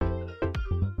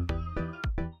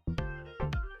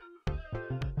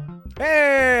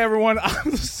Hey everyone, I'm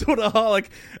the Sodaholic.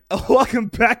 Welcome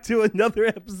back to another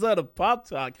episode of Pop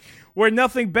Talk, where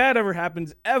nothing bad ever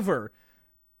happens ever,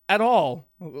 at all.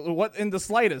 What in the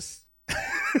slightest?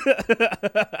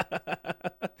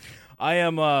 I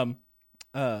am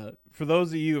for those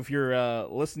of you, if you're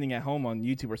listening at home on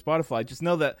YouTube or Spotify, just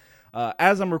know that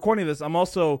as I'm recording this, I'm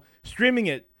also streaming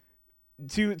it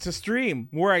to stream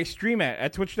where I stream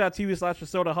at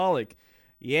twitch.tv/thesodaholic.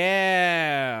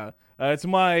 Yeah.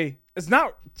 It's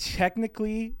not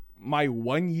technically my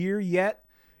 1 year yet.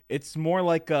 It's more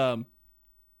like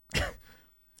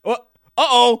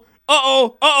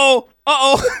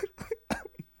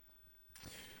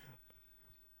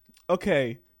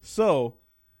Okay, so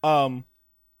I'm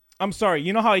sorry.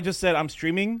 You know how I just said I'm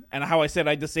streaming and how I said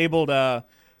I disabled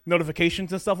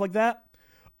notifications and stuff like that?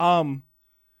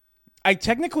 I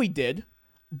technically did,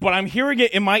 but I'm hearing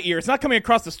it in my ear. It's not coming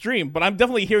across the stream, but I'm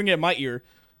definitely hearing it in my ear.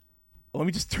 Let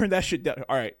me just turn that shit down.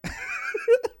 All right.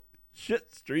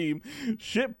 Shit stream.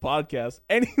 Shit podcast.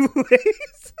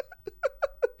 Anyways.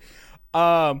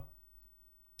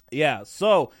 Yeah.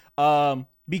 So,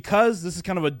 because this is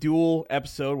kind of a dual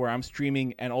episode where I'm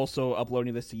streaming and also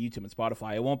uploading this to YouTube and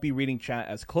Spotify, I won't be reading chat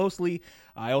as closely.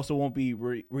 I also won't be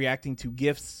reacting to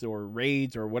gifts or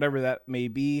raids or whatever that may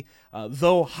be,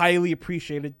 though highly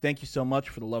appreciated. Thank you so much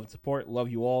for the love and support. Love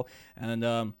you all.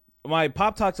 And, my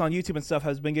Pop Talks on YouTube and stuff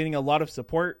has been getting a lot of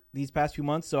support these past few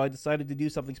months, so I decided to do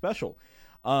something special.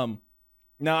 Now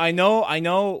I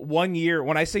know 1 year,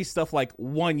 when I say stuff like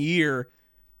 1 year,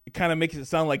 it kind of makes it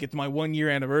sound like it's my 1 year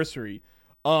anniversary.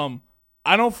 I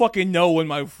don't fucking know when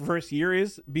my first year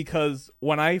is, because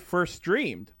when I first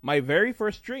streamed, my very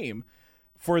first stream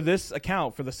for this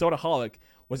account, for the Sodaholic,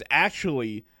 was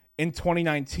actually in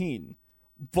 2019.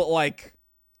 But like,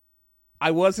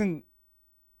 I wasn't,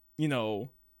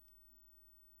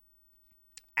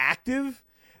 active.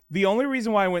 The only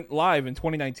reason why I went live in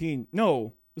 2019, no,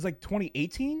 it was like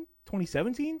 2018,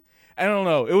 2017. I don't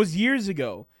know. It was years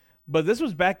ago, but this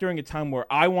was back during a time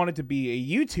where I wanted to be a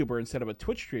YouTuber instead of a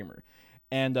Twitch streamer.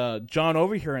 And John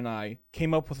over here and I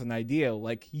came up with an idea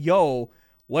like, yo,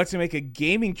 let's make a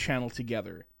gaming channel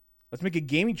together.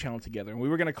 And we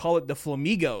were going to call it the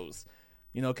Flamigos,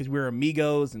 because we're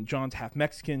amigos and John's half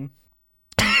Mexican.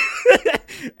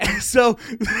 And so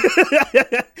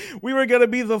we were gonna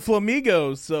be the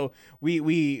Flamigos. So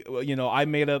we I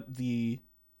made up the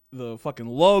fucking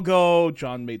logo.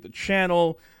 John made the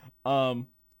channel. But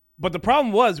the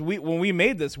problem was when we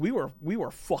made this, we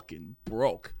were fucking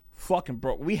broke.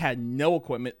 We had no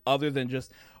equipment other than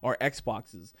just our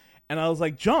Xboxes. And I was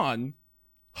like, John,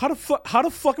 how the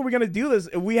fuck are we gonna do this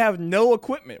if we have no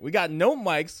equipment? We got no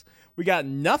mics. We got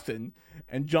nothing.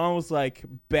 And John was like,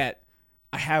 bet.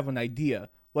 I have an idea.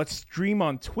 Let's stream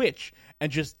on Twitch and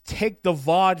just take the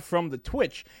VOD from the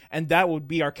Twitch, and that would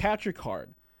be our capture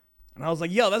card. And I was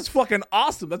like, yo, that's fucking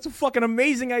awesome. That's a fucking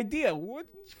amazing idea. What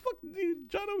fuck, dude?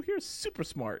 John over here is super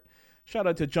smart. Shout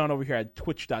out to John over here at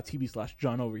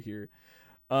twitch.tv/John over here.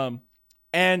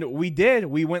 And we did.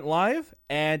 We went live,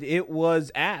 and it was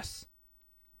ass.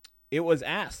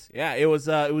 Yeah, it was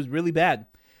really bad.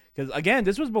 Because, again,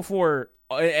 this was before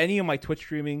any of my Twitch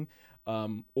streaming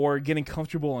or getting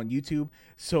comfortable on YouTube.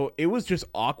 So it was just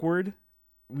awkward.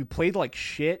 We played like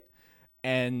shit.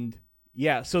 And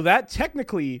yeah, so that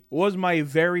technically was my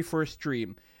very first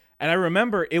stream. And I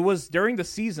remember it was during the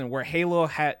season where Halo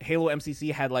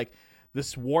MCC had like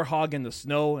this warhog in the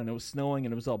snow, and it was snowing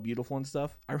and it was all beautiful and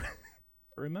stuff. I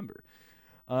remember.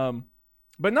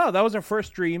 But no, that was our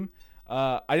first stream.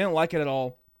 I didn't like it at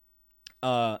all.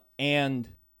 And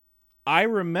I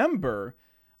remember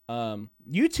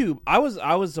YouTube, I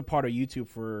was a part of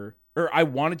YouTube I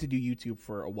wanted to do YouTube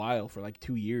for a while, for like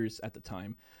 2 years at the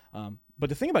time. But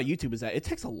the thing about YouTube is that it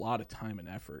takes a lot of time and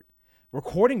effort.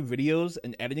 Recording videos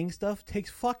and editing stuff takes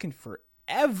fucking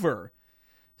forever.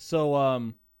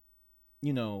 So,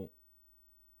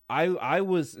 I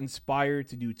was inspired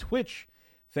to do Twitch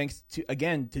thanks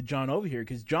to John over here,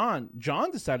 because John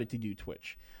decided to do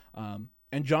Twitch.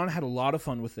 And John had a lot of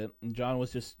fun with it, and John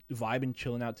was just vibing,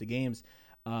 chilling out to games.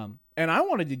 And I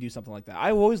wanted to do something like that.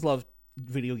 I always loved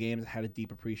video games. I had a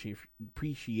deep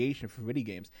appreciation for video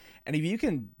games. And if you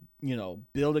can,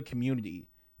 build a community,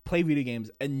 play video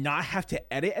games, and not have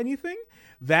to edit anything,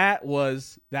 that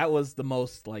was the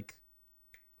most like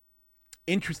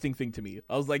interesting thing to me.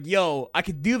 I was like, yo, I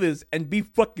could do this and be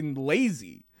fucking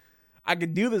lazy. The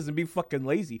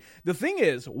thing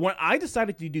is, when I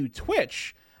decided to do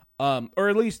Twitch, or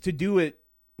at least to do it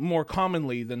more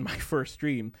commonly than my first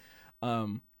stream,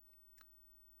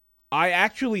 I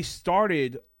actually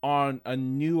started on a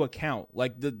new account.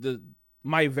 Like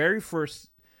my very first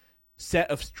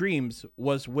set of streams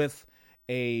was with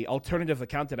a alternative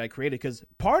account that I created, because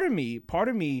part of me,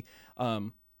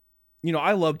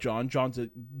 I love John. John's a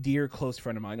dear, close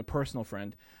friend of mine, a personal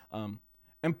friend.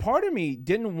 And part of me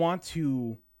didn't want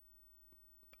to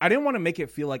make it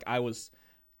feel like I was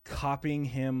copying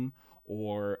him,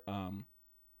 or, I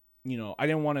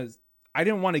didn't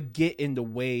want to get in the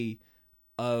way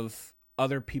of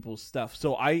other people's stuff.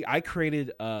 So I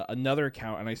created another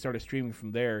account, and I started streaming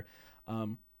from there.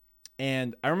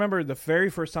 And I remember the very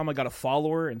first time I got a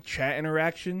follower and chat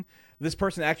interaction, this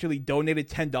person actually donated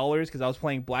 $10 because I was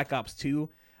playing Black Ops 2.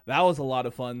 That was a lot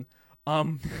of fun.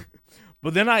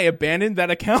 But then I abandoned that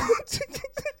account.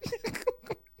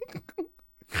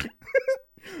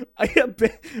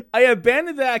 I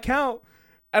abandoned that account,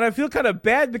 and I feel kind of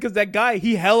bad because that guy,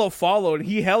 he hella followed, and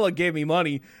he hella gave me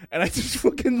money, and I just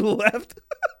fucking left.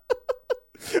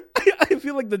 I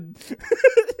feel like the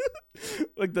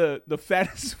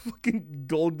fattest fucking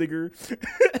gold digger.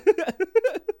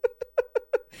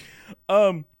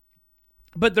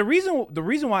 But the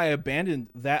reason why I abandoned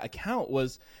that account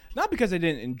was not because I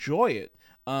didn't enjoy it.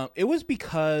 It was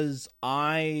because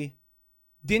I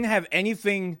didn't have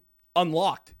anything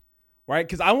unlocked, right?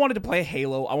 Because I wanted to play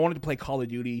Halo, I wanted to play Call of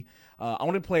Duty, I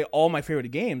wanted to play all my favorite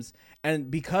games,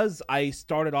 and because I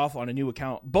started off on a new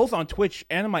account, both on Twitch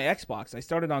and on my Xbox, I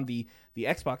started on the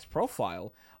Xbox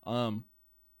profile. I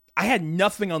had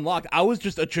nothing unlocked. I was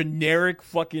just a generic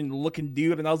fucking looking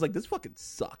dude, and I was like, this fucking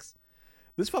sucks.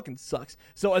 This fucking sucks.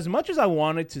 So as much as I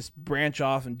wanted to branch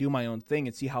off and do my own thing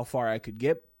and see how far I could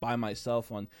get by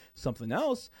myself on something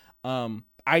else,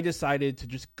 I decided to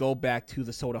just go back to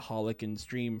the Sodaholic and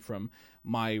stream from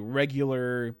my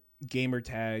regular gamer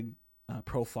tag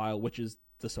profile, which is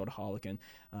the Sodaholic, and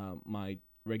my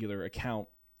regular account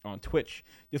on Twitch.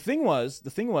 The thing was,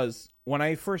 when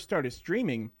I first started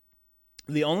streaming,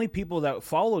 the only people that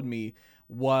followed me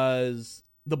was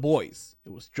the boys.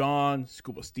 It was John,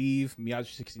 Scuba Steve,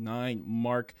 Miyagi69,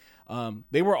 Mark.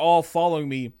 They were all following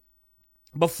me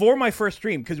before my first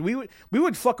stream, because we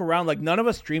would fuck around. Like, none of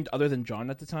us streamed other than John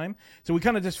at the time, so we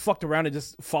kind of just fucked around and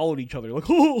just followed each other, like,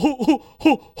 I'm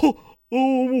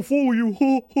gonna follow you,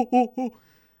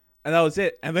 and that was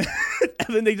it. And then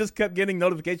and then they just kept getting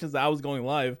notifications that I was going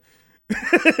live.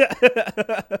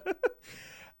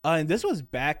 And this was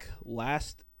back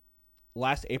last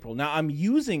April. Now I'm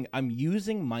using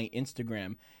my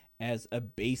Instagram as a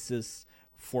basis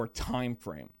for time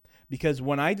frame, because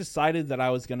when I decided that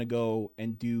I was going to go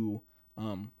and do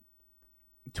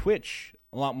Twitch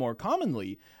a lot more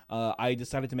commonly, I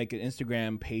decided to make an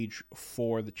Instagram page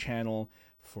for the channel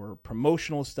for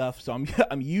promotional stuff. So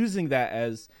I'm using that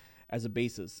as a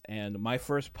basis. And my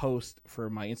first post for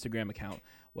my Instagram account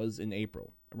was in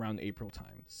April, around April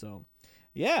time. So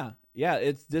yeah,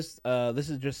 it's this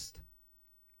is just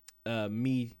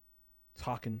me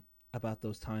talking about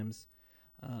those times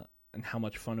and how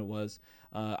much fun it was.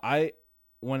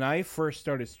 When I first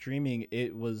started streaming,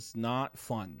 it was not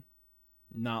fun.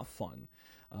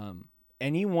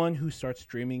 Anyone who starts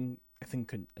streaming, I think,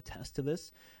 could attest to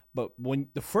this. But when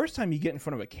the first time you get in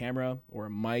front of a camera or a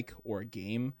mic or a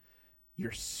game,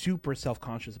 you're super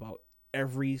self-conscious about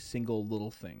every single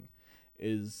little thing.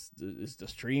 Is the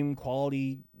stream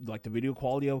quality, like the video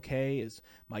quality, okay? Is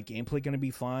my gameplay going to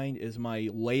be fine? Is my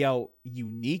layout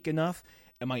unique enough?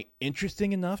 Am I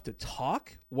interesting enough to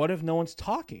talk? What if no one's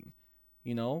talking?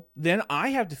 Then I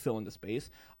have to fill in the space.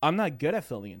 I'm not good at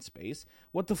filling in space.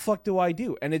 What the fuck do I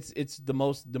do? And it's the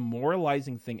most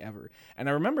demoralizing thing ever. And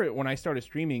I remember when I started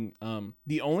streaming,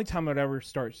 the only time I'd ever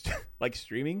start like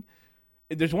streaming,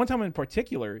 there's one time in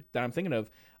particular that I'm thinking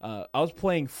of. I was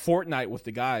playing Fortnite with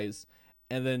the guys,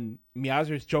 and then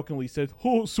Miyazers jokingly said,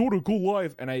 "Oh, sort of go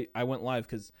live," and I went live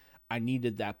because I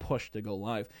needed that push to go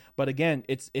live. But again,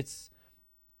 it's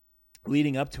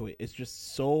leading up to it. It's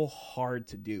just so hard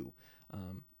to do.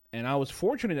 And I was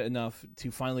fortunate enough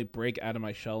to finally break out of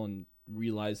my shell and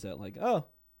realize that, like, oh,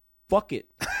 fuck it.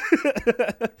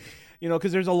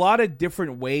 Because there's a lot of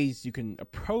different ways you can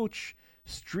approach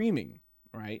streaming,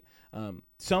 right?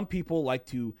 Some people like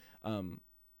to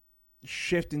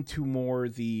shift into more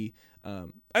the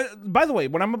by the way,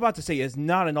 what I'm about to say is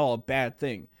not at all a bad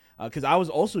thing, because I was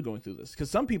also going through this. Because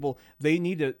some people,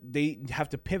 they have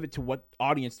to pivot to what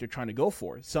audience they're trying to go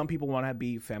for. Some people want to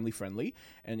be family friendly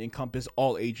and encompass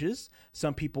all ages.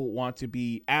 Some people want to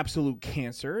be absolute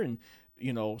cancer and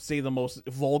say the most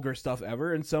vulgar stuff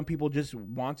ever. And some people just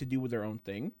want to do their own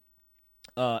thing.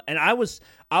 And I was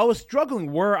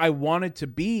struggling where I wanted to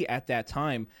be at that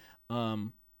time.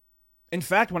 In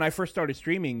fact, when I first started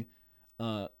streaming,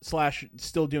 /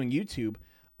 still doing YouTube,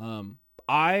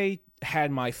 I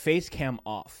had my face cam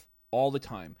off. all the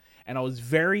time. And I was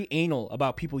very anal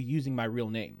about people using my real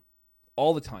name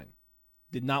all the time.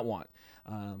 Did not want.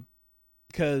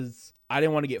 Because I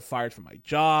didn't want to get fired from my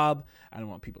job. I didn't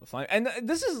want people to find. And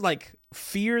this is like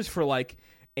fears for like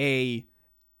a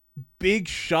big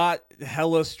shot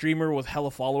hella streamer with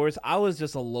hella followers. I was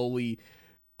just a lowly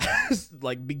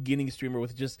like beginning streamer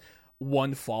with just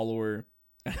one follower.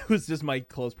 It was just my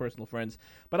close personal friends.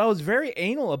 But I was very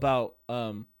anal about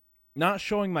not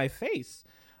showing my face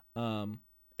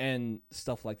and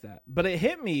stuff like that. But it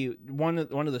hit me one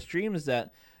of the streams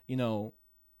that, you know,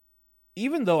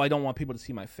 even though I don't want people to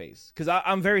see my face, because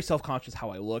I'm very self-conscious how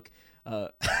I look. I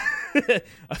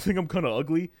think I'm kind of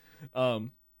ugly. But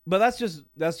that's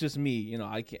just me. You know,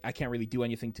 I can't really do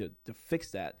anything to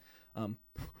fix that.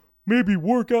 Maybe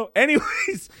work out.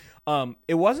 Anyways,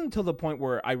 it wasn't until the point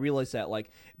where I realized that,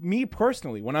 like, me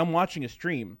personally, when I'm watching a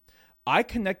stream, I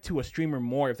connect to a streamer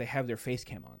more if they have their face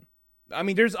cam on. I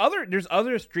mean, there's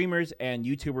other streamers and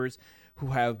YouTubers who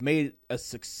have made a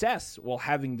success while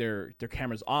having their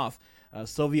cameras off.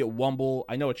 Soviet Wumble,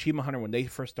 I know Achievement Hunter, when they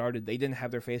first started, they didn't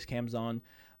have their face cams on.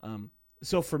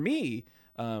 So for me,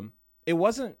 it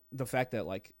wasn't the fact that,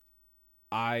 like,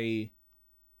 I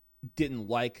didn't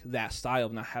like that style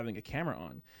of not having a camera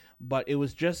on, but it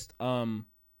was just it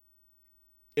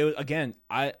was, again,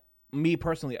 me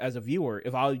personally as a viewer,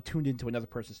 if I tuned into another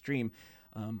person's stream,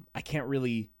 if I can't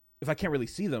really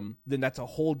see them, then that's a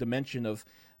whole dimension of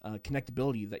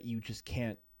connectability that you just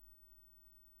can't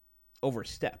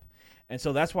overstep. And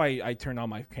so that's why I turned on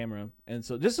my camera, and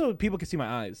so just so people can see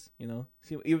my eyes, you know,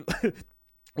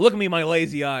 look at me, my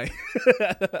lazy eye.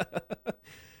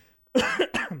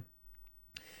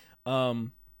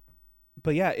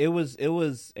 But yeah, it was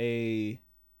a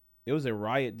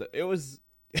riot. It was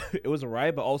a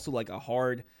riot, but also like a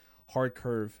hard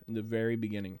curve in the very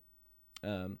beginning.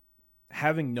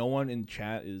 Having no one in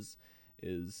chat is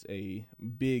a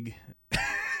big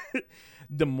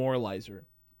demoralizer,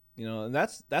 you know. And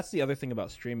that's the other thing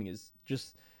about streaming, is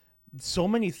just so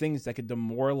many things that could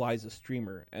demoralize a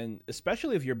streamer, and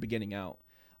especially if you're beginning out.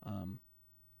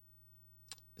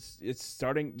 It's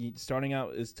starting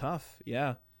out is tough.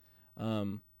 Yeah.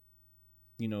 You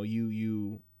know,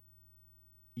 you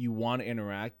want to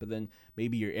interact, but then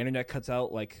maybe your internet cuts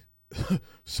out, like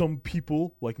some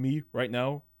people like me right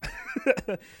now.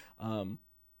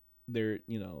 They're,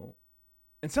 you know,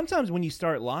 and sometimes when you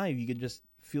start live, you can just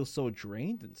feel so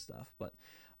drained and stuff. But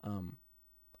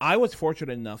I was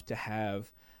fortunate enough to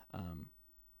have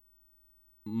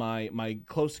my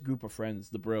close group of friends,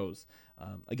 the bros,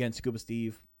 again, Scuba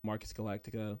Steve, Marcus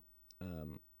Galactica,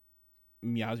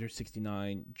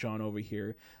 Meowser69, John over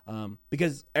here,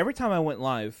 because every time I went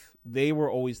live, they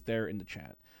were always there in the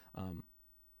chat.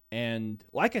 And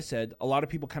like I said, a lot of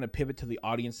people kind of pivot to the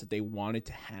audience that they wanted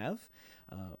to have.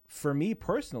 For me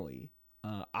personally,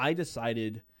 I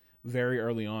decided very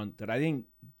early on that I didn't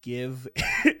give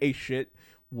a shit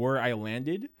where I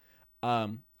landed.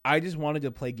 I just wanted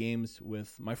to play games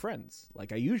with my friends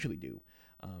like I usually do.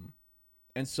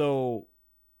 And so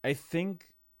I think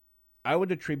I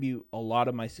would attribute a lot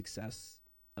of my success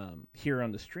here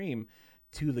on the stream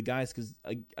to the guys, because,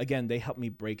 again, they helped me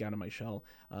break out of my shell.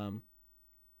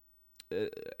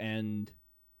 And,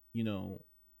 you know,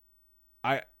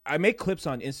 I make clips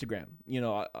on Instagram. You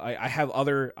know, I have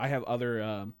other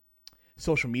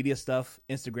social media stuff: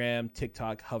 Instagram,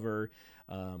 TikTok, Hover,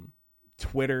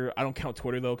 Twitter. I don't count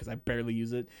Twitter though, because I barely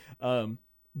use it.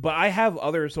 But I have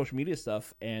other social media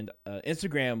stuff, and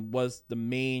Instagram was the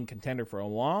main contender for a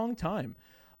long time.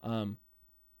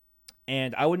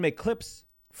 And I would make clips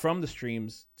from the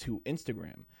streams to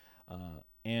Instagram.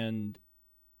 And,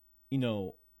 you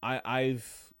know,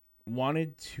 I've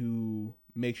wanted to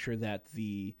make sure that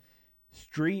the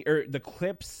stream or the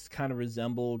clips kind of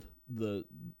resembled the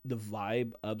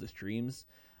vibe of the streams.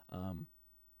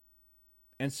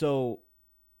 And so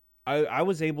I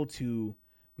was able to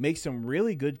make some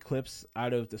really good clips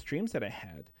out of the streams that I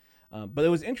had. But it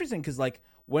was interesting because, like,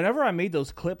 whenever I made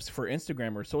those clips for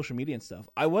Instagram or social media and stuff,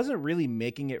 I wasn't really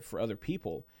making it for other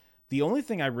people. The only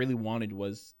thing I really wanted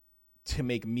was to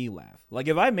make me laugh. Like,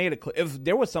 if I made a clip, if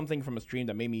there was something from a stream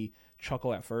that made me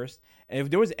chuckle at first, and if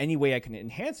there was any way I can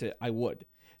enhance it, I would.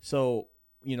 So,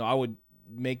 you know, I would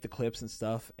make the clips and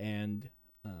stuff and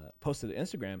post it to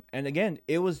Instagram. And again,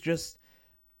 it was just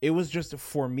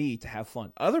for me to have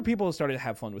fun. Other people started to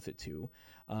have fun with it too.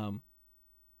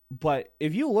 But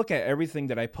if you look at everything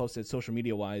that I posted social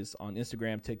media wise on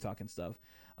Instagram, TikTok, and stuff,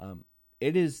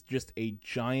 it is just a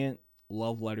giant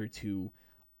love letter to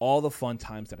all the fun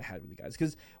times that I had with you guys.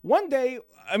 Because one day,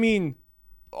 I mean,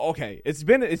 okay, it's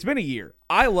been a year.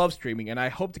 I love streaming, and I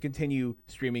hope to continue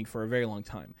streaming for a very long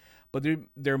time. But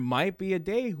there might be a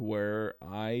day where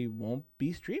I won't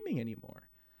be streaming anymore.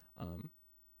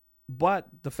 But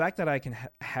the fact that I can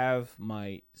have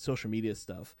my social media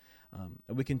stuff, and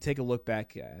we can take a look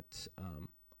back at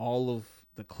all of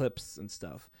the clips and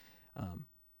stuff.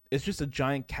 It's just a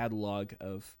giant catalog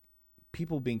of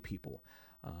people being people.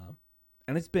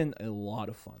 And it's been a lot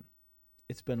of fun.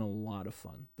 It's been a lot of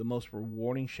fun. The most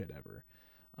rewarding shit ever.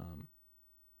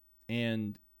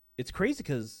 And it's crazy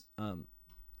because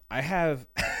I have,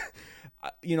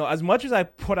 as much as I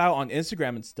put out on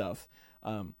Instagram and stuff,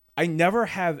 I never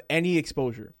have any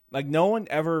exposure. Like, no one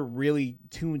ever really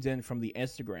tunes in from the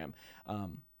Instagram.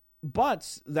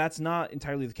 But that's not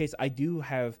entirely the case. I do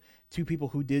have two people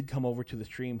who did come over to the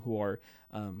stream who are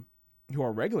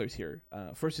regulars here.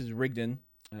 First is Rigdon.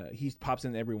 He pops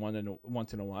in every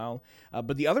once in a while.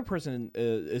 But the other person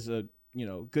is a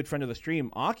good friend of the stream,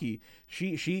 Aki.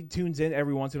 She tunes in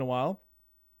every once in a while.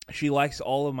 She likes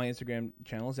all of my Instagram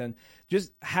channels, and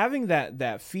just having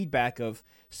that feedback of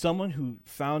someone who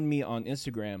found me on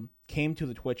Instagram, came to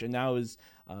the Twitch, and now is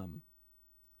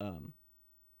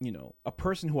a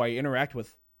person who I interact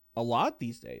with a lot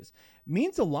these days,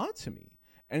 means a lot to me.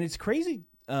 And it's crazy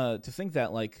to think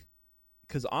that, like,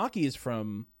 because Aki is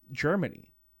from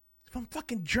Germany. He's from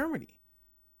fucking Germany.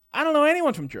 I don't know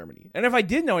anyone from Germany. And if I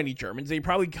did know any Germans, they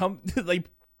probably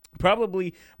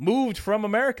moved from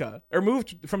America, or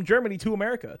moved from Germany to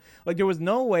America. Like, there was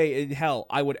no way in hell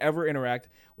I would ever interact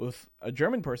with a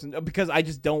German person, because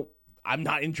I'm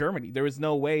not in Germany. There is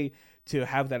no way to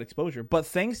have that exposure. But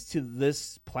thanks to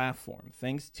this platform,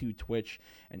 thanks to Twitch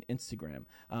and Instagram,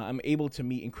 I'm able to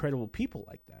meet incredible people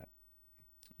like that.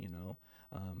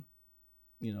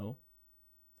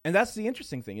 And that's the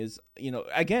interesting thing is,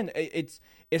 again, it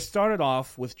started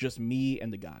off with just me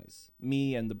and the guys,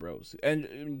 me and the bros.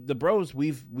 And the bros,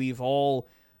 we've all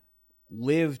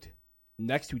lived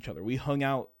next to each other. We hung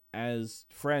out as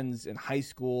friends in high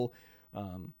school,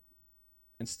 and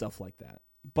stuff like that.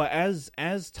 But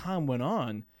as time went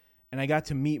on, and I got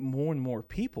to meet more and more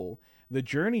people, the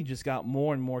journey just got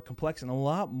more and more complex and a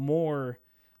lot more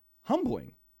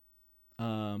humbling.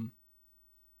 I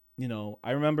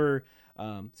remember,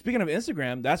 speaking of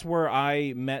Instagram, that's where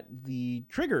I met the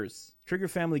Trigger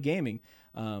Family Gaming.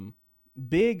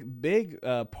 Big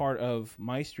part of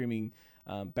my streaming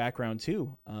background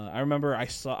too. I remember I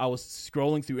was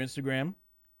scrolling through Instagram,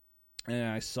 and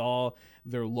I saw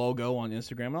their logo on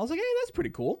Instagram, and I was like, hey, that's pretty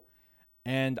cool.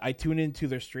 And I tuned into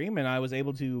their stream, and I was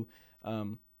able to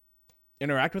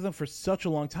interact with them for such a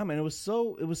long time, and it was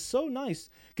so nice,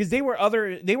 because they were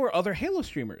other Halo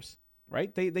streamers,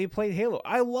 right? They played Halo.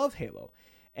 I love Halo,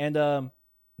 and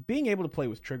being able to play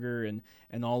with Trigger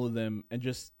and all of them, and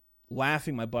just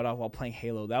laughing my butt off while playing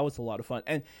Halo, that was a lot of fun.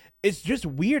 And it's just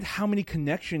weird how many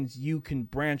connections you can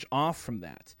branch off from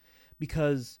that,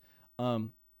 because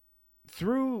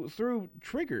through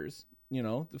Triggers,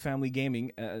 the Family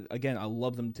Gaming, again, I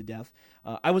love them to death.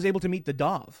 I was able to meet the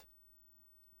Dov,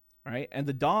 right? And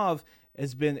the Dov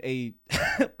has been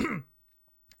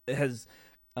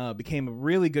became a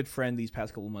really good friend these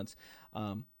past couple of months.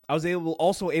 I was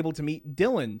also able to meet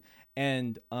Dylan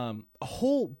and a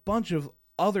whole bunch of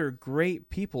other great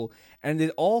people, and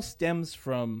it all stems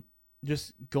from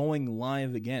just going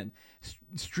live again.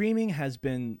 Streaming has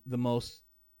been the most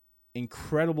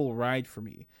incredible ride for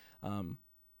me, and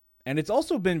it's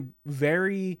also been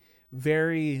very,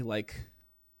 very, like,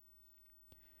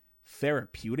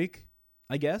 therapeutic,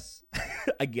 I guess.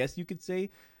 I guess you could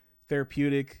say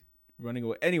therapeutic, running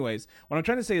away. Anyways, what I'm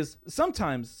trying to say is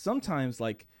sometimes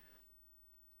like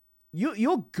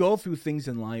you'll go through things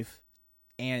in life,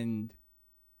 and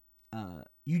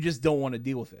you just don't want to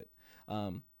deal with it.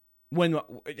 When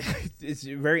it's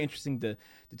very interesting to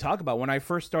talk about. When I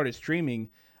first started streaming,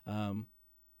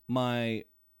 my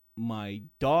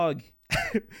dog,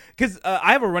 because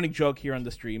I have a running joke here on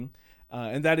the stream,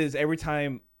 and that is every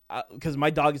time, because my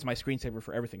dog is my screensaver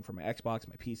for everything, for my Xbox,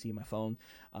 my PC, my phone,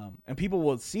 and people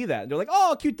will see that, and they're like,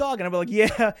 oh, cute dog, and I'll be like,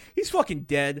 yeah, he's fucking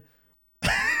dead.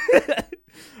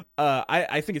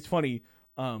 I think it's funny,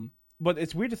 but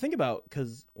it's weird to think about,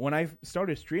 because when I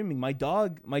started streaming, my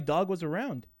dog was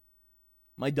around.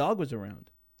 My dog was around,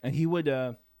 and he would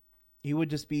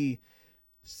just be,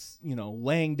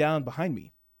 laying down behind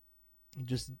me,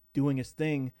 just doing his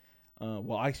thing,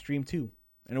 while I streamed too.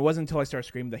 And it wasn't until I started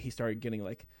screaming that he started getting,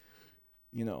 like,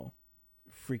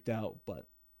 freaked out. But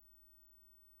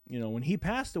when he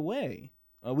passed away,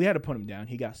 we had to put him down.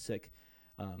 He got sick,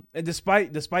 and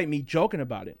despite me joking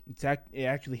about it, it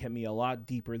actually hit me a lot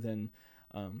deeper than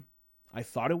I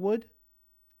thought it would.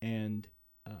 And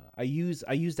I use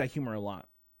that humor a lot.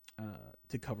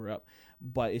 to cover up.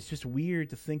 But it's just weird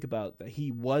to think about that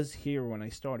he was here when I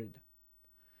started.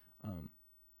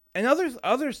 And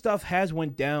other stuff has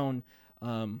went down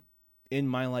in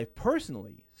my life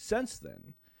personally since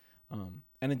then.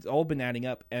 And it's all been adding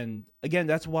up. And again,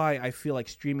 that's why I feel like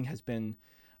streaming has been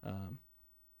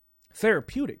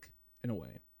therapeutic in a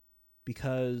way.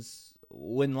 Because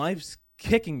when life's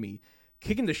kicking the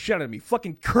shit out of me,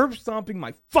 fucking curb stomping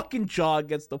my fucking jaw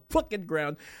against the fucking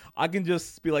ground, I can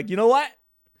just be like, you know what?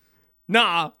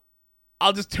 Nah,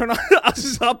 I'll just I'll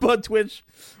just hop on Twitch,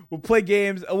 we'll play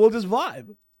games, and we'll just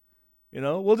vibe.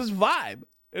 We'll just vibe.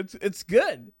 It's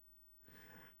good.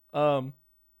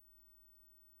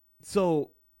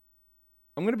 So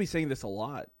I'm going to be saying this a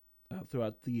lot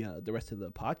throughout the rest of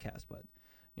the podcast, but,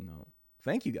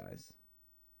 thank you guys.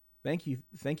 Thank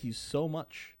you so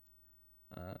much.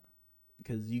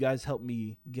 Because you guys helped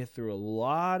me get through a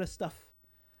lot of stuff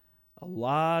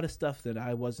that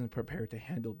I wasn't prepared to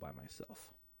handle by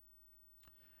myself.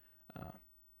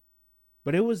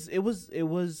 But it was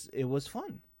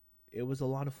fun. It was a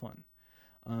lot of fun.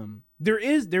 There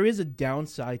is a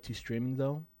downside to streaming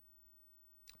though.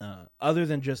 Other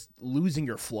than just losing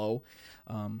your flow.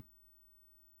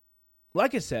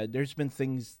 Like I said, there's been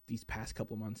things these past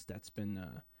couple of months that's been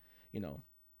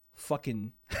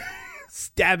fucking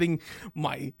stabbing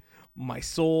my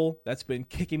soul, that's been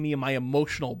kicking me in my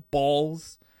emotional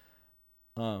balls.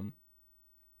 And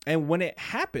when that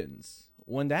happens,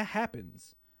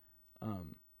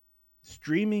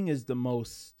 streaming is the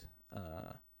most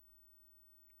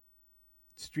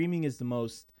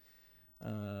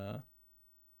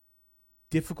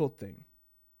difficult thing,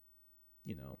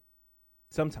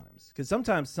 sometimes, because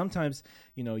sometimes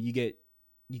you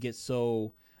get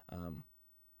so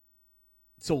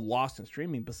lost in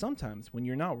streaming, but sometimes when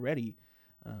you're not ready,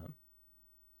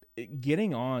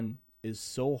 getting on is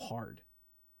so hard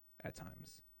at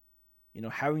times.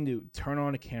 Having to turn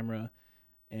on a camera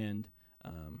and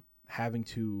having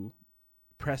to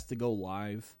press to go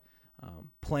live,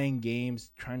 playing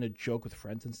games, trying to joke with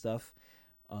friends and stuff,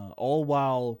 all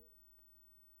while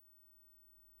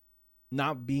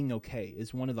not being okay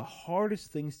is one of the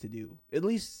hardest things to do, at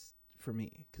least for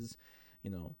me, because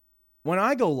when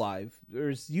I go live,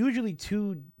 there's usually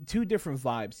two different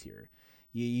vibes here.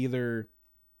 You either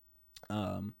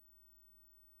I'm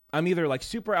either like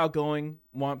super outgoing,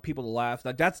 want people to laugh,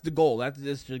 that's the goal, that's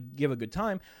just to give a good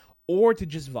time, or to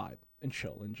just vibe and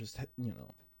chill and just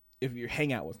if you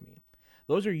hang out with me.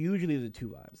 Those are usually the two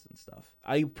vibes and stuff.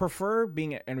 I prefer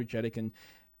being energetic and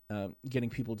getting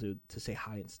people to say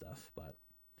hi and stuff, but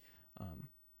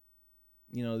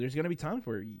there's gonna be times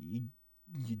where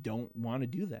you don't want to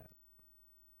do that.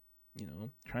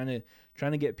 Trying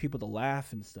to get people to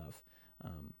laugh and stuff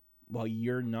while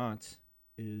you're not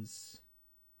is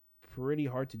pretty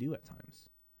hard to do at times.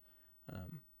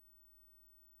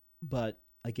 But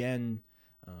again,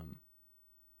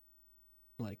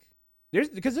 there's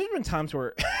been times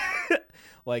where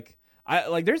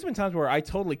there's been times where I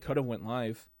totally could have went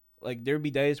live. Like there'd be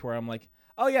days where I'm like,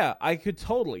 oh yeah, I could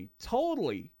totally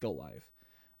go live.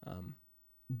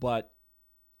 But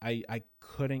I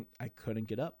couldn't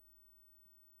get up.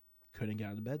 Couldn't get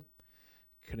out of bed.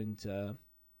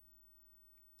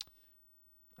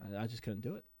 I just couldn't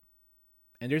do it.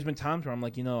 And there's been times where I'm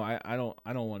like, I don't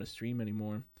want to stream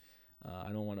anymore. I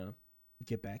don't want to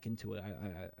get back into it.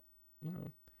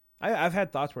 I've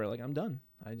had thoughts where like I'm done.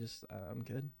 I'm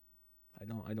good. I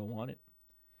don't want it.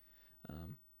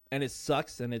 And it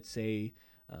sucks, and it's a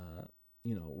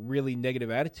really negative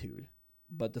attitude.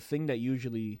 But the thing that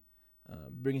usually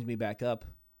brings me back up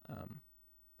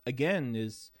again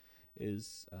is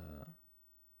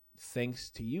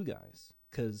thanks to you guys.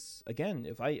 Because again,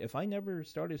 if I never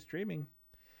started streaming,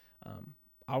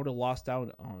 I would have lost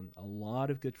out on a lot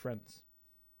of good friends,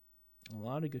 a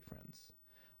lot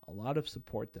of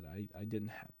support that I didn't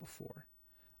have before,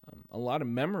 a lot of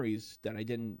memories that I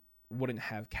wouldn't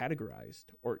have categorized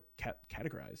or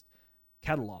cataloged.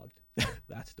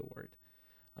 That's the word.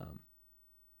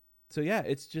 So yeah,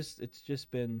 it's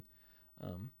just been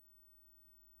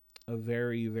a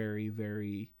very, very,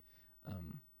 very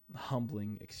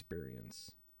humbling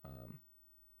experience.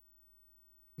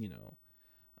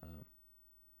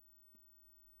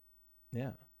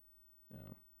 Yeah.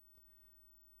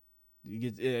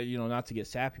 You get, not to get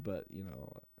sappy, but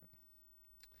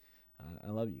I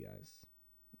love you guys.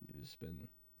 It's been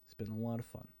a lot of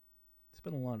fun.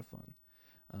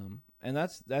 And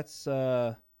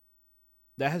that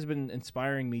has been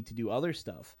inspiring me to do other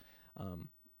stuff.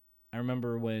 I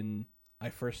remember when I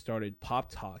first started Pop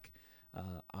Talk,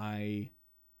 I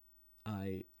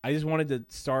just wanted to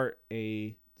start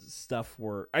stuff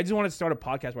where I just wanted to start a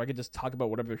podcast where I could just talk about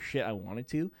whatever shit I wanted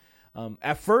to.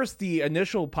 At first, the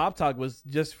initial Pop Talk was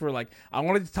just for like, I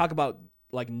wanted to talk about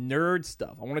like nerd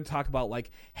stuff. I wanted to talk about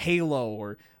like Halo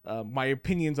or my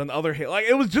opinions on other Halo. Like,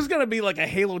 it was just gonna be like a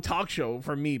Halo talk show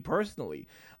for me personally.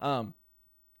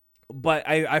 But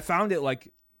I found it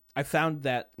like, I found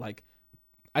that like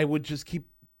I would just keep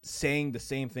saying the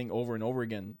same thing over and over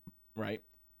again, right?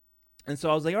 And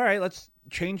so I was like, all right, let's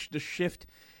change the shift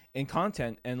in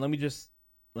content and let me just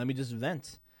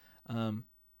vent.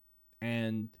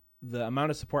 And the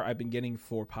amount of support I've been getting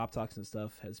for Pop Talks and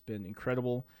stuff has been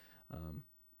incredible.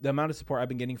 The amount of support I've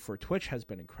been getting for Twitch has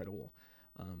been incredible.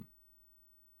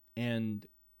 And,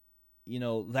 you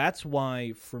know, that's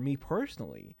why for me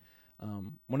personally,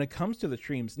 when it comes to the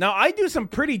streams, now I do some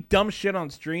pretty dumb shit on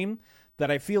stream that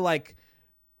I feel like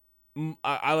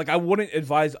I wouldn't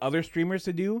advise other streamers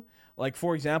to do. Like,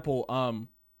 for example,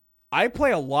 I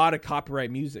play a lot of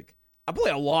copyright music. I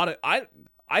play a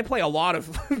lot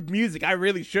of music I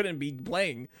really shouldn't be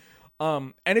playing.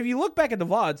 And if you look back at the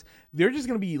VODs, they're just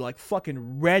gonna be like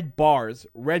fucking red bars,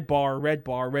 red bar,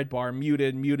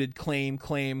 muted,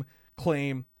 claim.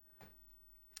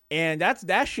 And that's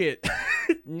that shit.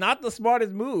 Not the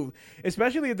smartest move,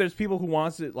 especially if there's people who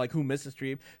miss the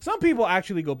stream. Some people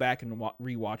actually go back and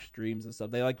rewatch streams and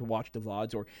stuff. They like to watch the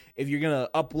VODs, or if you're gonna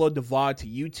upload the VOD to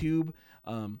YouTube,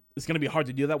 it's gonna be hard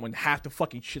to do that when half the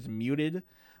fucking shit's muted.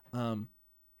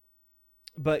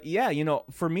 But yeah, you know,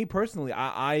 for me personally,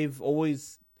 I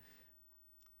just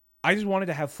wanted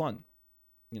to have fun,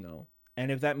 you know,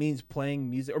 and if that means playing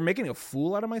music or making a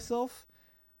fool out of myself,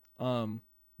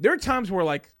 there are times where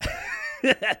like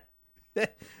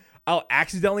I'll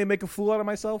accidentally make a fool out of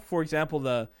myself. For example,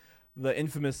 the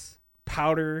infamous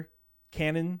powder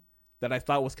cannon that I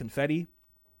thought was confetti.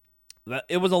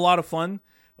 It was a lot of fun,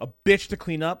 a bitch to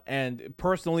clean up, and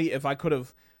personally, if I could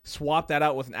have swapped that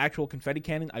out with an actual confetti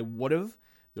cannon, I would have.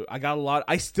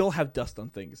 I still have dust on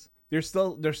things. There's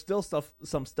still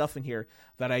some stuff in here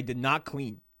that I did not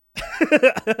clean.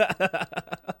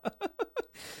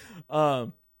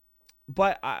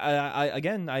 But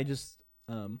I just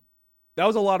that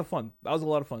was a lot of fun.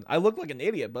 I looked like an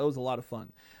idiot, but it was a lot of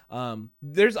fun.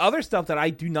 There's other stuff that I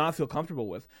do not feel comfortable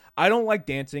with. I don't like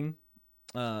dancing.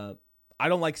 I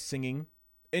don't like singing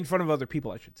in front of other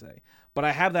people, I should say. But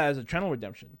I have that as a channel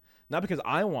redemption. Not because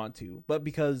I want to, but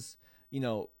because, you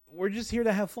know, we're just here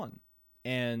to have fun.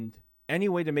 And any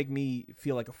way to make me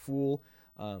feel like a fool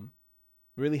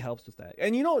really helps with that.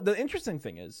 And, you know, the interesting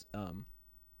thing is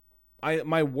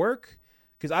my work,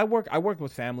 because I work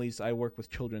with families, I work with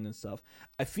children and stuff.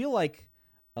 I feel like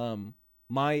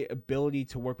my ability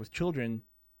to work with children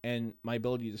and my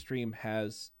ability to stream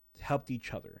has helped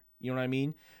each other. You know what I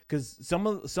mean? Because some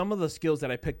of the skills that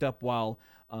I picked up while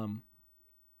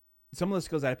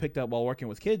working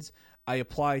with kids, I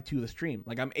apply to the stream.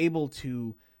 Like, I'm able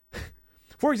to,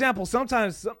 for example,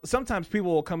 sometimes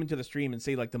people will come into the stream and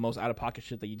say like the most out of pocket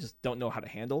shit that you just don't know how to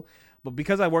handle. But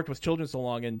because I worked with children so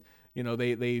long, and you know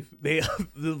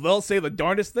they'll say the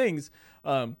darndest things,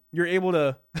 you're able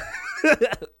to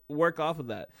work off of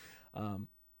that,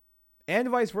 and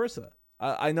vice versa.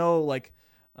 I know like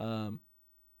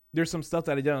there's some stuff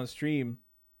that I did on the stream,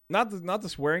 not the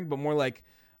swearing, but more like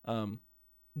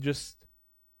just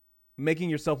making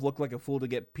yourself look like a fool to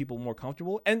get people more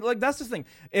comfortable. And like, that's the thing.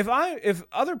 If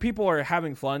other people are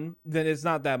having fun, then it's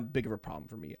not that big of a problem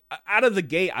for me. Out of the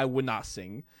gate, I would not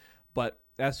sing, but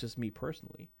that's just me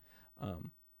personally.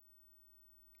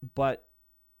 But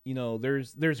you know,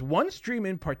 there's one stream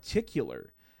in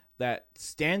particular that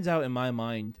stands out in my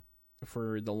mind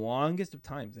for the longest of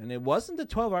times, and it wasn't the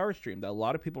 12-hour stream that a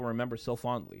lot of people remember so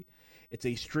fondly. It's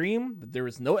a stream that there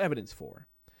is no evidence for,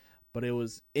 but it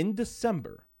was in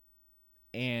December.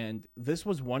 And this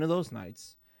was one of those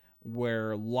nights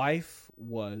where life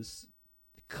was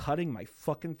cutting my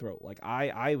fucking throat. Like,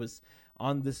 I was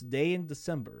on this day in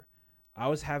December, I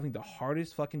was having the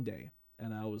hardest fucking day.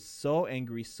 And I was so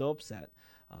angry, so upset.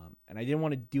 And I didn't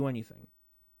want to do anything.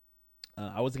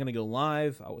 I wasn't going to go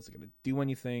live. I wasn't going to do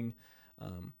anything.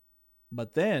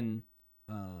 But then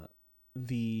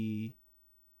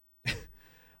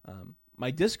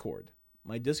my Discord,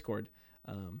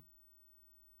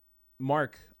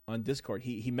 Mark on Discord,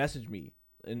 he messaged me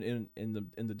in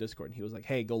the Discord, and he was like,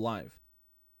 "Hey, go live."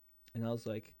 And I was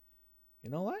like, "You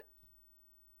know what?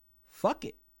 Fuck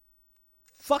it.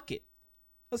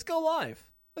 Let's go live.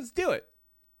 Let's do it.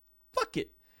 Fuck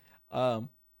it."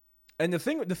 And the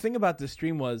thing about this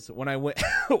stream was when I went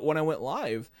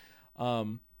live,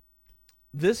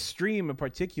 this stream in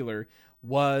particular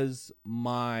was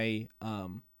my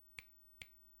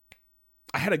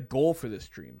I had a goal for this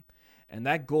stream. and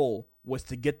that goal was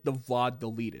to get the VOD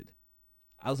deleted.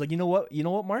 I was like, you know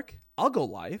what, Mark? I'll go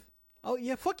live. Oh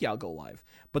yeah, fuck yeah, I'll go live.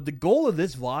 But the goal of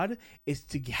this VOD is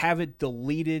to have it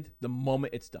deleted the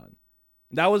moment it's done.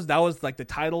 That was like the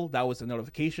title. That was the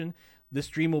notification. This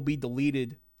stream will be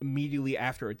deleted immediately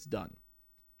after it's done.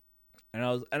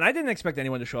 And I didn't expect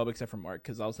anyone to show up except for Mark,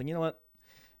 because I was like, you know what,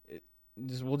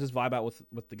 we'll just vibe out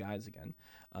with the guys again.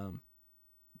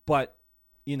 But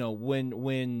you know,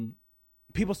 when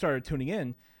people started tuning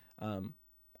in,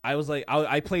 I was like,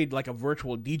 I played like a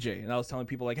virtual DJ, and I was telling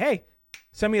people like, hey,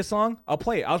 send me a song, I'll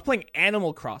play it. I was playing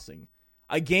Animal Crossing,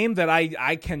 a game that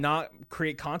I cannot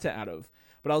create content out of.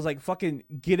 But I was like, fucking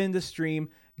get in the stream,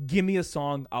 give me a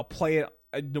song, I'll play it,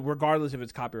 regardless if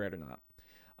it's copyright or not.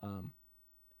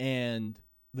 And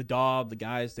the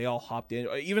guys, they all hopped in.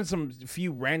 Even some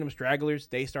few random stragglers,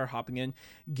 they start hopping in,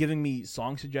 giving me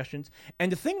song suggestions.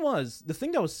 And the thing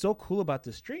that was so cool about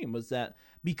this stream was that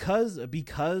because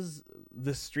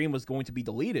this stream was going to be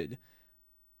deleted,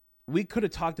 we could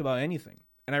have talked about anything.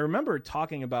 And I remember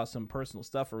talking about some personal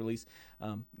stuff, or at least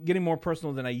getting more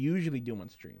personal than I usually do on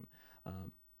stream.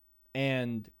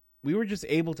 And we were just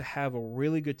able to have a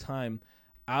really good time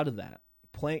out of that,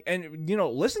 playing and, you know,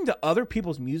 listening to other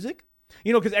people's music,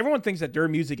 you know, because everyone thinks that their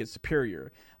music is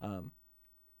superior.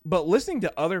 But listening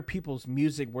to other people's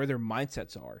music, where their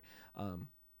mindsets are,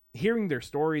 hearing their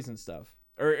stories and stuff,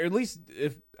 or at least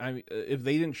if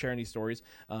they didn't share any stories,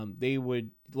 they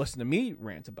would listen to me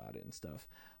rant about it and stuff.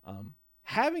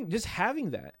 Having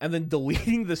that, and then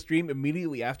deleting the stream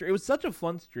immediately after, it was such a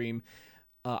fun stream.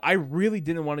 I really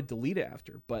didn't want to delete it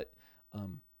after, but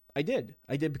I did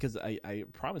because I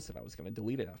promised that I was going to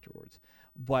delete it afterwards.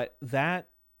 But that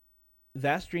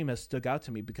stream has stuck out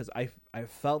to me because I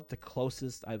felt the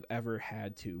closest I've ever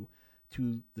had to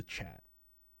the chat,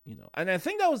 you know. And I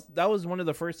think that was one of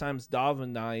the first times Dov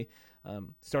and I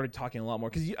started talking a lot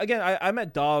more, because again, I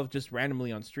met Dov just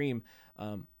randomly on stream,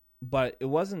 but it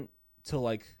wasn't till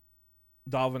like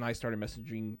Dov and I started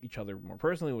messaging each other more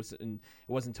personally. It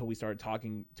wasn't until we started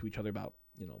talking to each other about,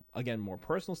 you know, again, more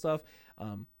personal stuff.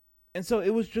 And so it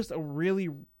was just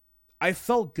I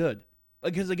felt good.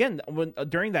 Because again,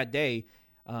 during that day,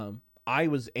 I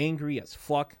was angry as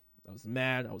fuck. I was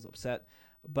mad. I was upset.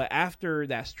 But after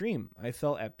that stream, I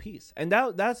felt at peace. And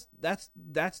that's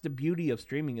the beauty of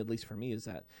streaming, at least for me, is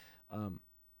that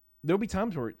there'll be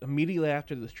times where immediately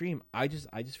after the stream, I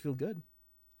just feel good.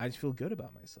 I just feel good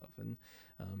about myself, and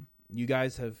you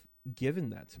guys have given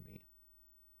that to me.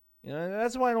 You know,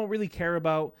 that's why I don't really care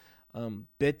about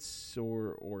bits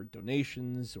or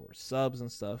donations or subs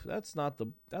and stuff. That's not the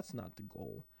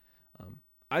goal.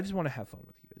 I just want to have fun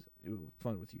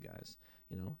with you guys.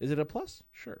 You know, is it a plus?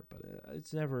 Sure, but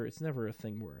it's never a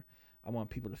thing where I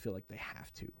want people to feel like they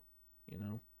have to. You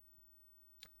know.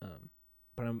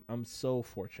 But I'm so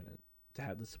fortunate to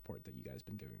have the support that you guys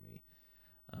been giving me.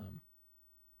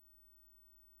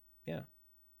 Yeah,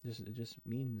 it just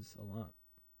means a lot.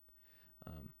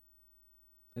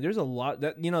 And there's a lot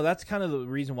that, you know, that's kind of the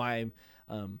reason why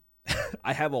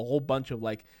I have a whole bunch of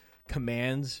like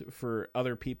commands for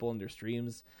other people in their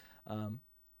streams, and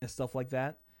stuff like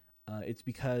that. It's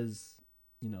because,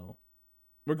 you know,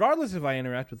 regardless if I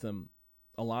interact with them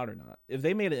a lot or not, if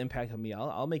they made an impact on me,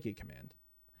 I'll make it a command.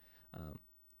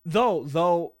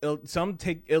 Though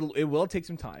it will take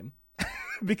some time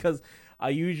because I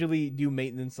usually do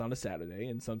maintenance on a Saturday,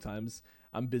 and sometimes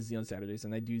I'm busy on Saturdays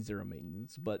and I do zero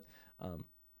maintenance. But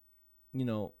you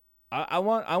know, I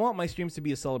want my streams to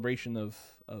be a celebration of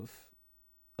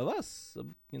us,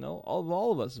 you know,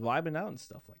 all of us vibing out and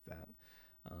stuff like that.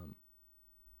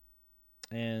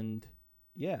 And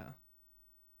yeah.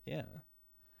 It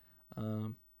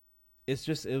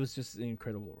was just an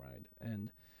incredible ride,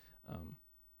 and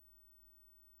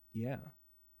yeah.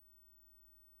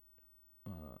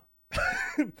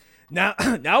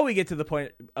 Now we get to the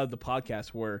point of the podcast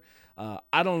where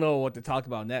I don't know what to talk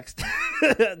about next.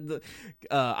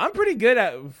 I'm pretty good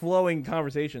at flowing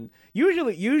conversation.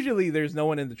 Usually there's no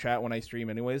one in the chat when I stream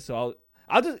anyways, so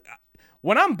I'll just,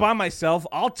 when I'm by myself,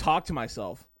 I'll talk to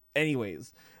myself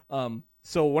anyways.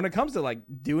 So when it comes to like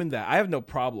doing that, I have no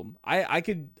problem.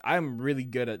 I'm really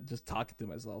good at just talking to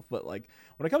myself. But like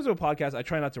when it comes to a podcast, I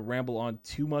try not to ramble on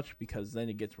too much, because then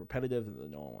it gets repetitive and then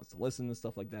no one wants to listen and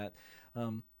stuff like that.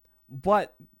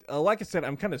 But like I said,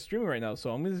 I'm kind of streaming right now,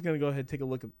 so I'm just gonna go ahead and take a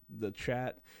look at the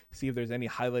chat, see if there's any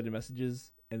highlighted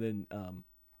messages, and then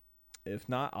if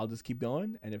not, I'll just keep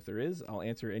going. And if there is, I'll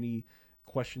answer any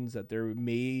questions that there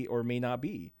may or may not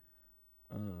be.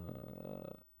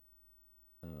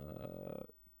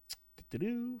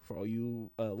 For all you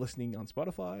listening on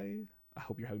Spotify, I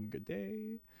hope you're having a good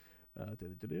day.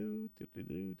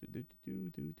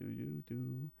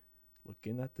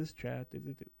 Looking at this chat.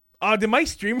 Oh, did my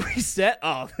stream reset?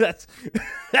 Oh, that's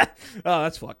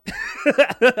that's fucked.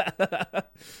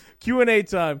 Q&A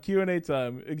time. Q&A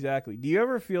time. Exactly. Do you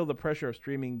ever feel the pressure of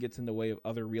streaming gets in the way of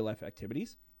other real life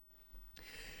activities?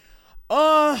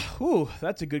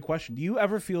 That's a good question. Do you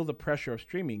ever feel the pressure of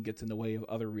streaming gets in the way of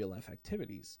other real life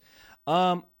activities?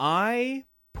 I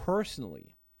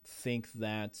personally think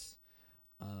that,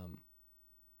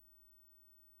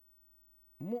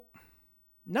 well,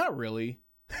 not really.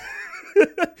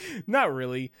 Not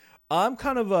really. I'm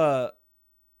kind of a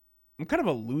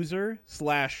loser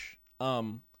slash,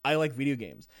 I like video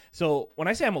games. So when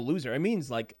I say I'm a loser, it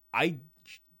means like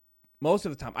most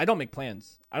of the time I don't make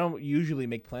plans. I don't usually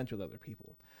make plans with other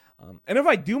people. And if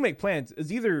I do make plans,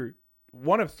 it's either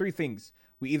one of three things.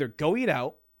 We either go eat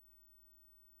out,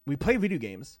 we play video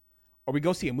games, or we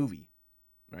go see a movie,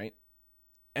 right?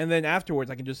 And then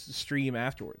afterwards, I can just stream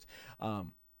afterwards.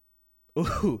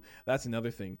 That's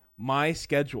another thing. My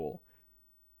schedule,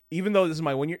 even though this is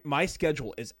my 1 year, my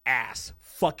schedule is ass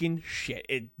fucking shit.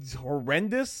 It's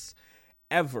horrendous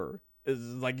ever.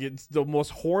 It's the most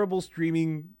horrible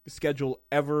streaming schedule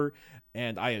ever,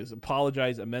 and I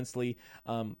apologize immensely.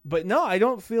 But no, I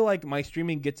don't feel like my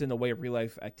streaming gets in the way of real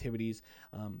life activities,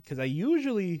 because I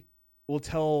usually will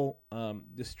tell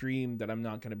the stream that I'm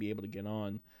not going to be able to get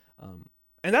on.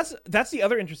 And that's the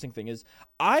other interesting thing is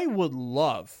I would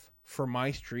love for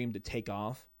my stream to take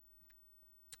off.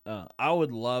 I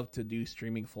would love to do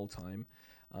streaming full time.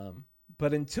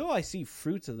 But until I see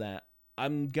fruits of that,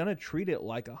 I'm going to treat it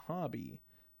like a hobby.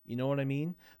 You know what I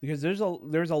mean? Because there's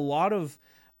a lot of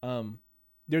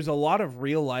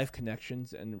real life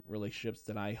connections and relationships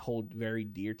that I hold very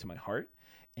dear to my heart,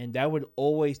 and that would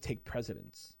always take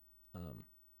precedence.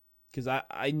 Because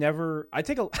I'm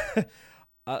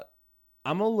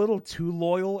a little too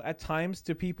loyal at times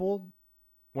to people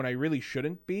when I really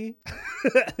shouldn't be.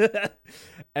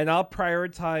 And I'll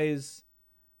prioritize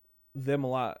them a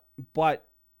lot. But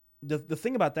the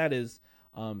thing about that is,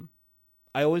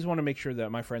 I always want to make sure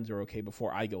that my friends are okay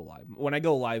before I go live. When I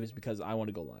go live is because I want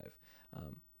to go live.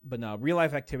 But no, real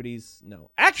life activities,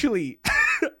 no. Actually,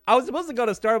 I was supposed to go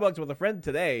to Starbucks with a friend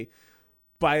today,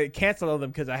 but I canceled on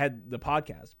them because I had the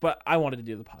podcast. But I wanted to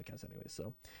do the podcast anyway,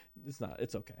 so it's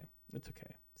okay. It's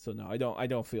okay. So no, I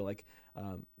don't feel like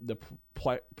the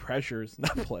pressures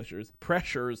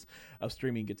of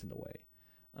streaming gets in the way.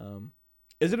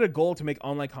 Is it a goal to make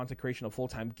online content creation a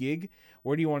full-time gig?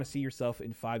 Where do you want to see yourself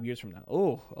in 5 years from now?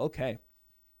 Oh, okay.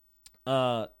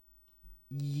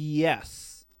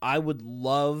 Yes, I would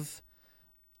love.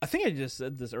 I think I just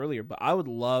said this earlier, but I would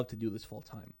love to do this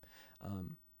full-time.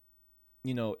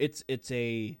 It's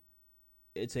a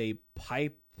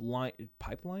pipeline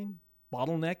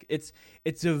bottleneck. It's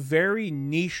a very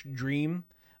niche dream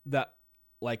that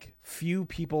like few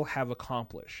people have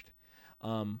accomplished.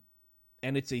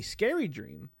 And it's a scary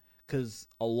dream because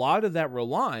a lot of that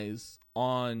relies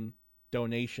on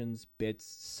donations, bits,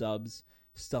 subs,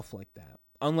 stuff like that.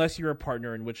 Unless you're a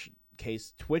partner, in which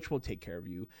case Twitch will take care of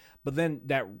you. But then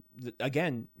that,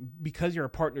 again, because you're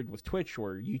partnered with Twitch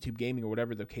or YouTube Gaming or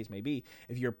whatever the case may be,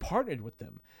 if you're partnered with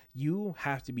them, you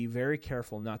have to be very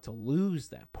careful not to lose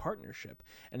that partnership.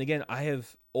 And again, I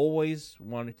have always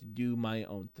wanted to do my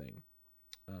own thing.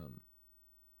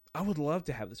 I would love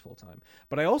to have this full time,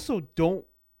 but I also don't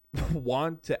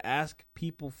want to ask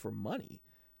people for money,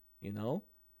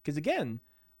 because again,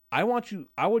 I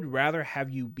would rather have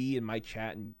you be in my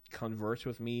chat and converse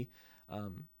with me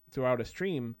throughout a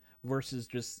stream versus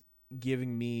just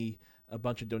giving me a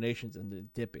bunch of donations and then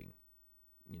dipping,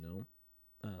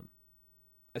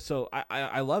 so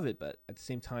I love it, but at the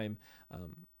same time,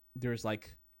 there's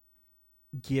like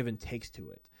give and takes to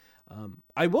it.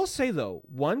 I will say, though,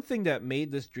 one thing that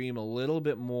made this dream a little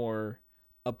bit more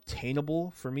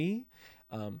obtainable for me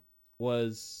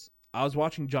was I was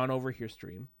watching John Overhere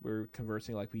stream. We were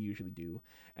conversing like we usually do.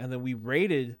 And then we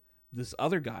raided this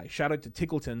other guy. Shout out to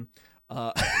Tickleton.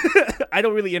 I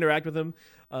don't really interact with him.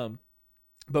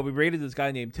 But we raided this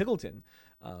guy named Tickleton.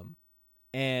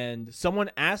 And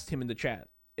someone asked him in the chat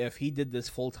if he did this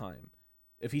full time,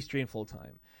 if he streamed full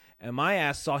time. And my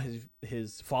ass saw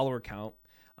his follower count,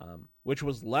 which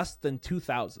was less than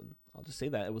 2,000. I'll just say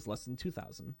that it was less than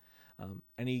 2,000.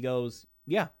 And he goes,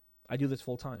 "Yeah, I do this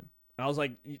full time." And I was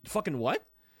like, "Fucking what?"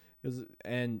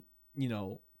 And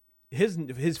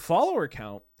his follower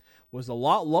count was a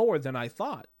lot lower than I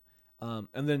thought.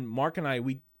 And then Mark and I,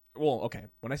 when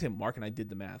I say Mark and I did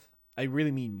the math, I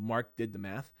really mean Mark did the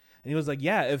math. And he was like,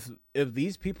 "Yeah, if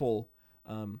these people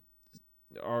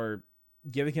are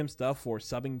giving him stuff for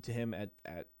subbing to him at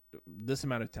this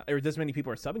amount of time or this many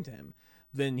people are subbing to him,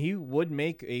 then he would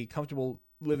make a comfortable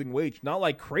living wage. Not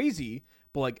like crazy,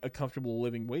 but like a comfortable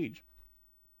living wage.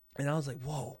 And I was like,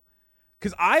 whoa.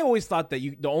 Because I always thought that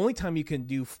the only time you can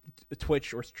do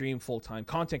Twitch or stream full-time,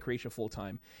 content creation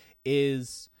full-time,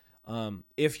 is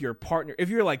if you're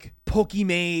like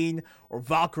Pokimane or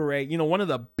Valkyrae, you know, one of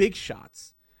the big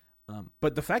shots.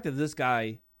 But the fact that this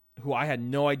guy, who I had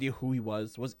no idea who he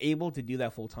was able to do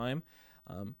that full-time,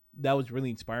 that was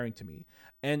really inspiring to me.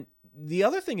 And the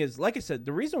other thing is, like I said,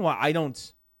 the reason why I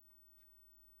don't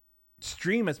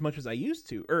stream as much as I used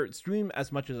to, or stream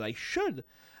as much as I should,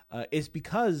 is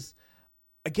because,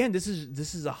 again, this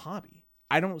is a hobby.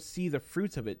 I don't see the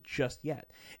fruits of it just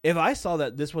yet. If I saw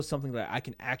that this was something that I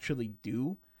can actually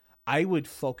do, I would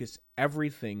focus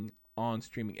everything on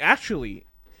streaming. Actually,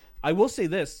 I will say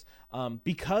this,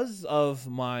 because of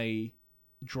my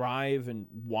drive and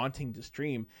wanting to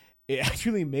stream, it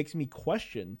actually makes me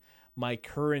question my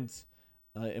current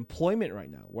employment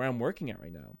right now, where I'm working at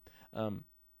right now.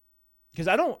 Because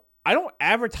I don't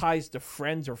advertise to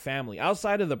friends or family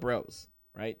outside of the bros,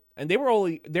 right? And they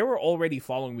were already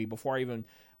following me before I even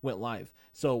went live.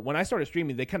 So when I started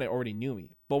streaming, they kind of already knew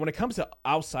me. But when it comes to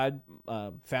outside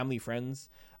family, friends,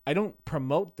 I don't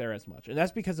promote there as much, and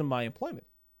that's because of my employment.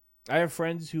 I have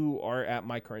friends who are at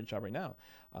my current job right now,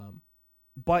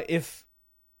 but if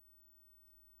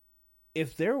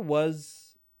there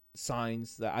was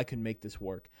signs that I could make this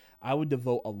work, I would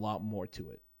devote a lot more to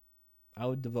it.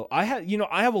 I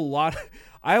have a lot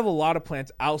of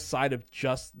plans outside of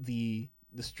just the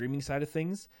streaming side of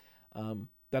things,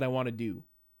 that I want to do.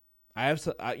 I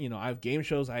have game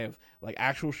shows. I have like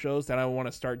actual shows that I want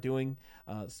to start doing,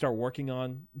 start working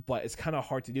on, but it's kind of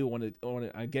hard to do when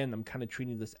again, I'm kind of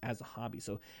treating this as a hobby.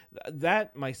 So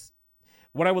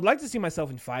what I would like to see myself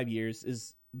in 5 years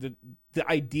is the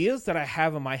ideas that I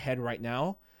have in my head right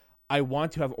now, I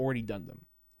want to have already done them.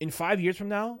 In 5 years from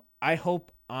now, I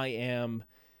hope I am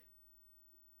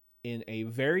in a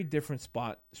very different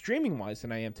spot streaming wise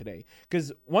than I am today.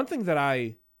 Because one thing that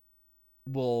I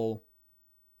will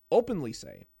openly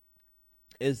say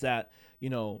is that, you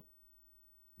know,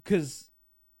 because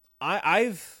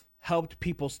I've helped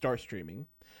people start streaming.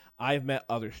 I've met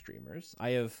other streamers. I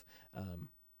have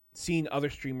seen other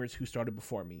streamers who started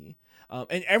before me.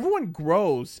 And everyone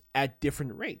grows at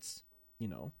different rates. You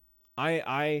know,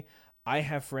 I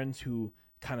have friends who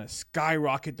kind of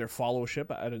skyrocket their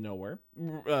followership out of nowhere,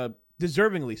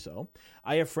 deservingly so.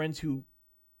 I have friends who,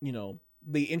 you know,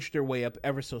 they inch their way up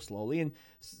ever so slowly and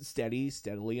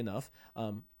steadily enough.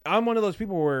 I'm one of those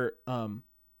people where,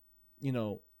 you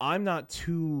know, I'm not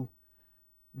too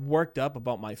worked up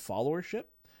about my followership.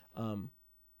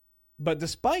 But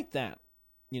despite that,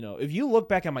 you know, if you look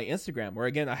back at my Instagram, where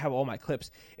again, I have all my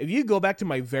clips, if you go back to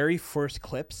my very first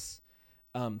clips,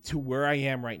 to where I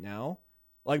am right now,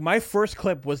 like my first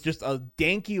clip was just a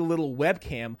danky little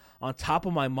webcam on top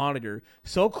of my monitor,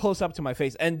 so close up to my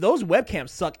face. And those webcams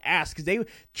suck ass because they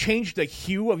change the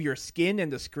hue of your skin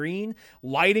and the screen.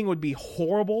 Lighting would be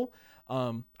horrible.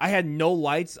 I had no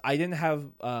lights. I didn't have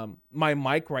my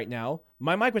mic right now.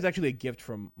 My mic was actually a gift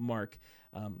from Mark.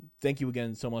 Thank you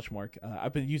again so much, Mark.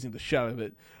 I've been using the shit out of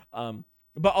it.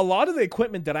 But a lot of the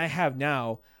equipment that I have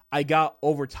now, I got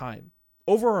over time,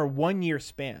 over a 1 year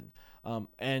span.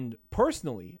 And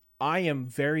personally, I am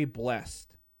very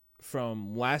blessed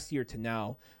from last year to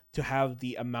now to have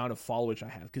the amount of followers I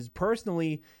have. Because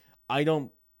personally, I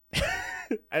don't,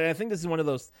 and I think this is one of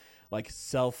those like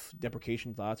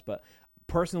self-deprecation thoughts, but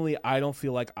personally, I don't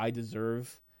feel like I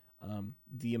deserve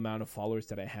the amount of followers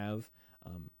that I have.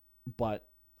 But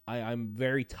I'm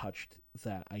very touched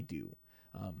that I do.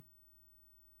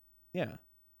 Yeah.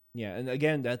 And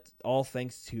again, that's all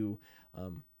thanks to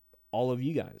all of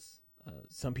you guys.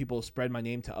 Some people spread my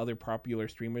name to other popular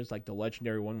streamers like the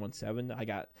legendary 117. I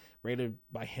got rated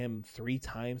by him 3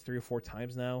 or 4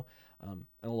 times now. And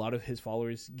a lot of his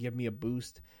followers give me a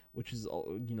boost, which is,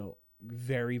 you know,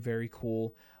 very, very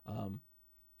cool.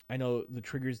 I know the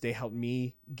Triggers, they helped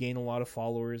me gain a lot of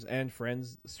followers and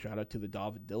friends. Shout out to the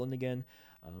David Dylan again.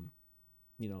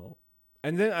 You know,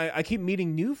 and then I keep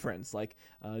meeting new friends like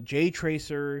Jay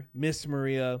Tracer, Miss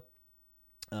Maria,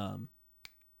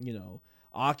 you know,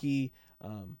 Aki.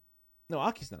 No,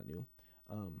 Aki's not new.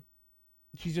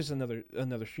 She's just another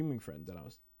streaming friend that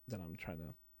I'm trying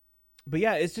to. But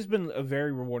yeah, it's just been a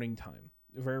very rewarding time.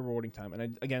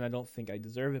 And I don't think I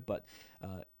deserve it, but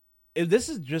if this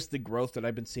is just the growth that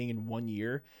I've been seeing in 1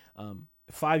 year,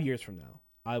 5 years from now,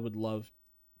 I would love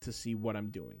to see what I'm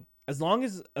doing. As long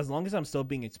as I'm still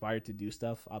being inspired to do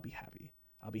stuff, I'll be happy.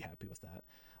 I'll be happy with that.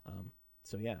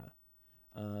 So yeah.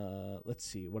 Let's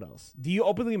see, what else? Do you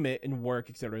openly admit in work,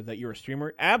 etc., that you're a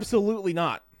streamer? Absolutely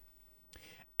not.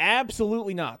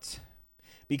 Absolutely not.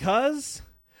 Because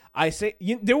I say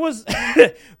there was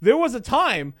there was a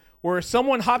time where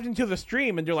someone hopped into the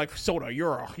stream and they're like, "Soda,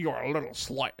 you're a little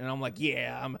slut," and I'm like,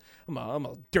 "Yeah, I'm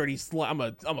a dirty slut. I'm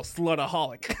a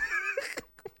slutaholic."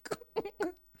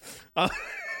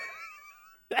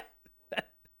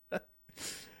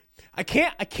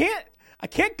 I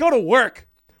can't go to work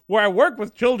where I work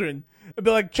with children and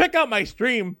be like, check out my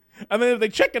stream. And then if they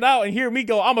check it out and hear me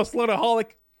go, I'm a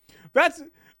slutaholic,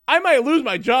 I might lose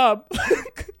my job.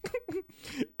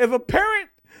 If a parent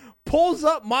pulls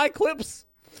up my clips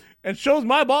and shows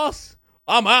my boss,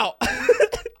 I'm out.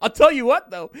 I'll tell you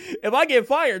what, though, if I get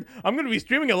fired, I'm going to be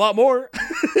streaming a lot more.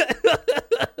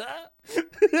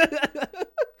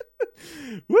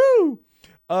 Woo!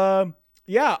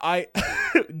 Yeah, I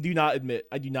do not admit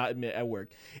at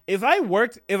work. If I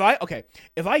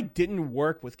didn't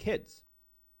work with kids,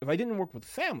 if I didn't work with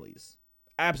families,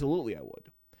 absolutely I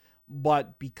would.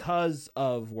 But because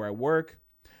of where I work,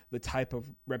 the type of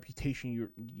reputation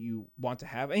you want to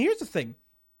have, and here's the thing: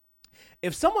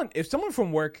 if someone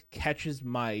from work catches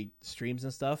my streams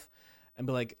and stuff, and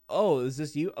be like, "Oh, is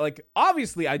this you?" Like,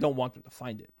 obviously, I don't want them to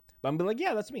find it, but I'm be like,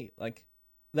 "Yeah, that's me." Like,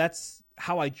 that's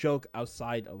how I joke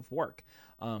outside of work.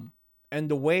 And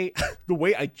the way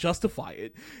I justify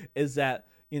it is that,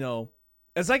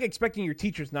 it's like expecting your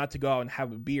teachers not to go out and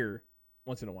have a beer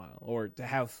once in a while, or to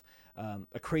have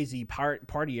a crazy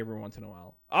party every once in a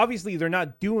while. Obviously, they're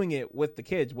not doing it with the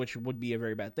kids, which would be a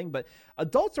very bad thing, but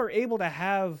adults are able to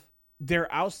have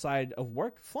their outside of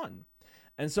work fun.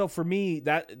 And so for me,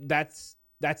 that's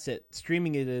it.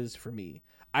 Streaming it is for me.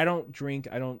 I don't drink.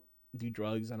 I don't do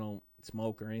drugs. I don't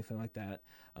smoke or anything like that.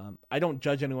 I don't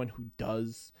judge anyone who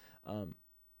does.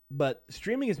 But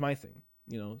streaming is my thing.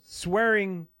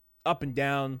 Swearing up and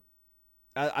down.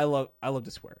 I love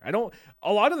to swear.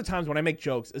 A lot of the times when I make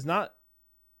jokes, it's not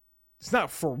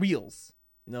for reals.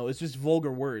 It's just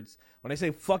vulgar words. When I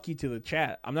say fuck you to the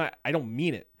chat, I don't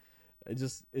mean it.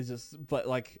 It's just, but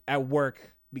like at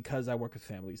work, because I work with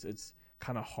families, it's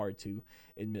kind of hard to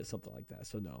admit something like that.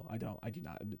 So no, I do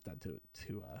not admit that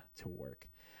to work.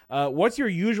 What's your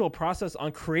usual process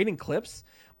on creating clips?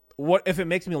 What if it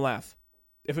makes me laugh?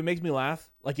 If it makes me laugh,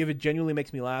 like if it genuinely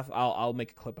makes me laugh, I'll make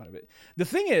a clip out of it. The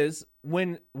thing is,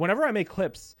 whenever I make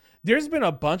clips, there's been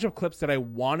a bunch of clips that I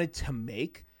wanted to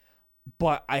make,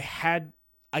 but I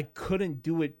couldn't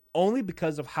do it only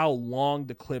because of how long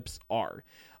the clips are.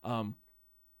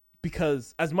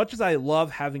 Because as much as I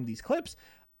love having these clips,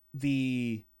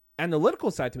 the analytical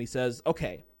side to me says,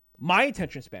 okay, my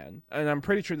attention span, and I'm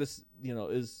pretty sure this,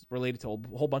 is related to a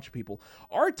whole bunch of people,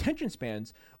 our attention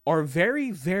spans are very,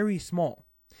 very small.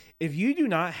 If you do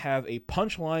not have a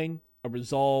punchline, a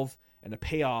resolve, and a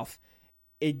payoff,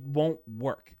 it won't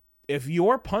work. If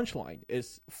your punchline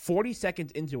is 40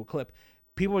 seconds into a clip,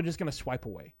 people are just going to swipe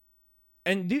away.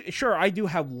 And sure, I do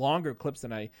have longer clips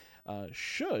than I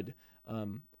should,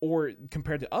 or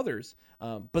compared to others,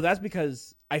 but that's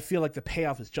because I feel like the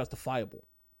payoff is justifiable.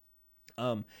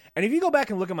 And if you go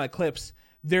back and look at my clips,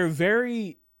 they're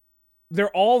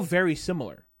all very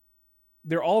similar.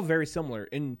 They're all very similar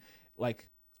in, like,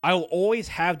 I'll always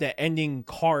have that ending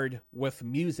card with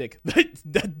music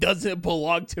that doesn't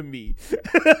belong to me.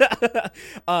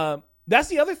 That's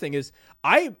the other thing is,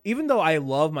 even though I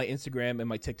love my Instagram and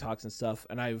my TikToks and stuff,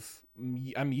 and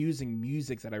I'm using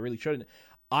music that I really shouldn't,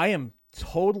 I am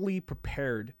totally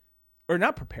prepared, or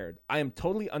not prepared. I am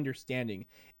totally understanding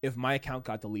if my account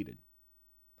got deleted.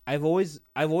 I've always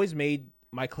made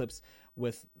my clips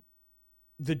with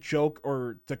the joke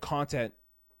or the content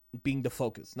being the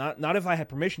focus. Not if I had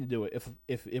permission to do it,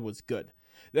 if it was good.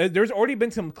 There's already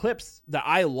been some clips that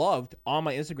I loved on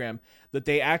my Instagram that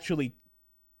they actually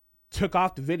took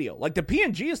off the video. Like the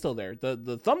PNG is still there,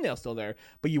 the thumbnail is still there,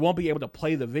 but you won't be able to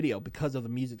play the video because of the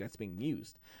music that's being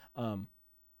used.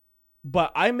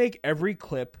 But I make every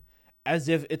clip as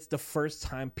if it's the first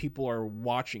time people are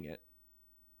watching it.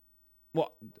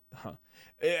 Well,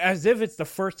 as if it's the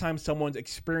first time someone's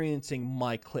experiencing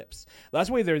my clips. That's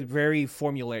why they're very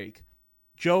formulaic.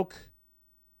 Joke,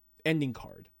 ending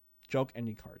card. Joke,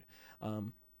 ending card.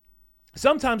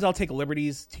 Sometimes I'll take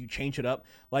liberties to change it up.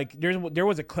 Like there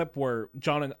was a clip where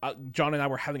John and I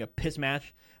were having a piss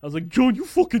match. I was like, "John, you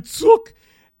fucking suck,"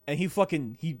 and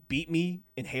he beat me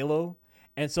in Halo.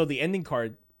 And so the ending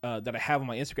card that I have on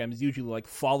my Instagram is usually like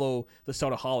follow the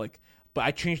Sodaholic. But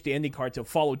I changed the ending card to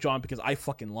follow John because I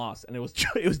fucking lost, and it was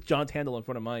John's handle in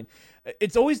front of mine.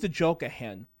 It's always the joke at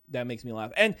hand that makes me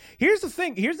laugh. And here's the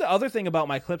thing. Here's the other thing about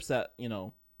my clips that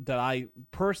that I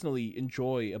personally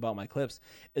enjoy about my clips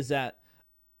is that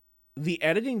the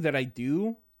editing that I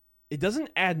do, it doesn't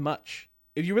add much.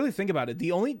 If you really think about it,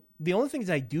 the only things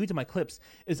I do to my clips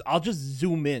is I'll just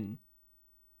zoom in.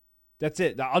 That's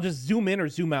it. I'll just zoom in or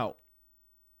zoom out.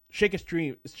 Shake the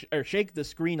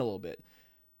screen a little bit.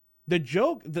 The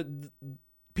joke, the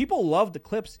people love the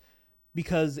clips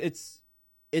because it's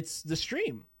the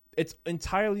stream. It's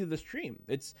entirely the stream.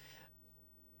 It's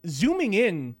zooming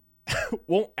in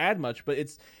won't add much, but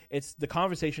it's the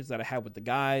conversations that I have with the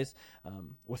guys,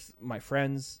 with my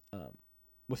friends,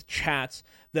 with chats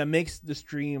that makes the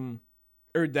stream,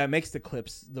 or that makes the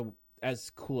clips as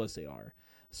cool as they are.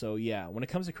 So yeah, when it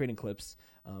comes to creating clips,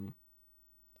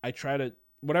 I try to,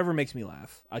 whatever makes me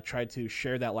laugh, I try to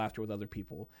share that laughter with other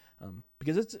people,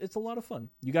 because it's a lot of fun.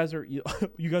 You guys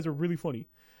are really funny.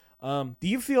 Do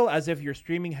you feel as if your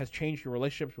streaming has changed your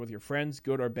relationships with your friends,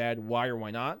 good or bad? Why or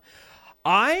why not?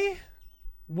 I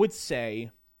would say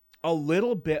a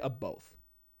little bit of both.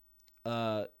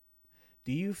 Do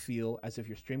you feel as if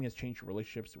your streaming has changed your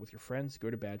relationships with your friends,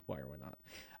 good or bad? Why or why not?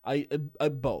 I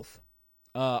both.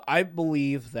 I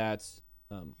believe that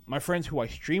my friends who I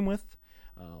stream with,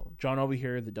 John over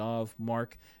here, the Dove,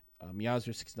 Mark,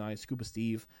 Meowser69, Scuba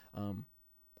Steve,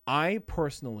 I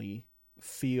personally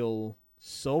feel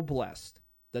so blessed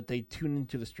that they tune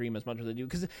into the stream as much as they do,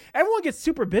 because everyone gets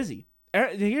super busy.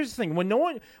 Here's the thing: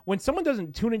 when someone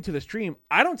doesn't tune into the stream,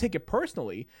 I don't take it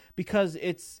personally, because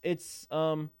it's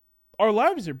our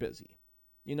lives are busy.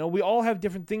 You know, we all have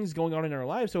different things going on in our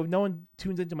lives. So if no one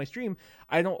tunes into my stream,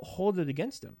 I don't hold it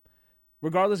against them,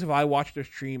 regardless if I watch their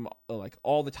stream like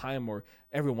all the time or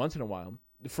every once in a while.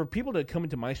 For people to come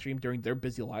into my stream during their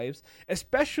busy lives,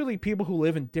 especially people who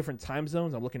live in different time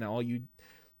zones, I'm looking at all you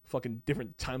fucking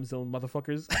different time zone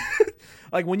motherfuckers.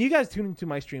 Like, when you guys tune into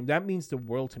my stream, that means the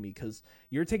world to me, because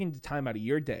you're taking the time out of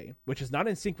your day, which is not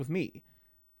in sync with me,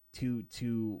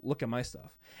 to look at my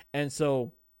stuff. And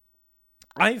so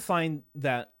I find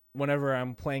that whenever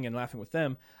I'm playing and laughing with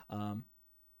them,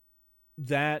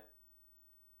 that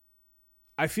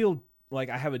I feel like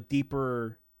I have a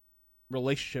deeper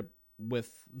relationship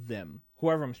with them,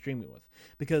 whoever I'm streaming with,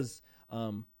 because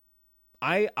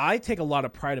I take a lot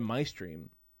of pride in my stream.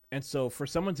 And so for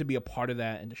someone to be a part of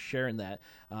that and to share in that,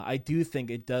 I do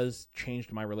think it does change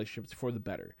my relationships for the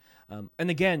better. And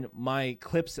again, my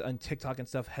clips on TikTok and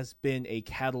stuff has been a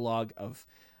catalog of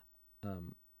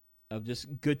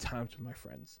just good times with my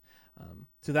friends.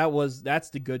 So that's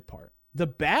the good part. The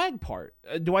bad part,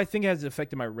 do I think it has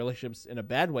affected my relationships in a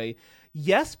bad way?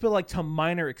 Yes, but like to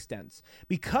minor extents.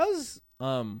 Because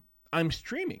I'm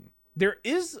streaming, there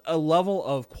is a level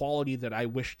of quality that I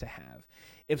wish to have.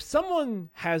 If someone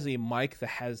has a mic that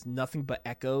has nothing but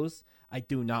echoes, I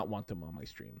do not want them on my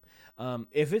stream.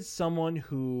 If it's someone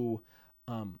who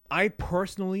I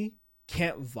personally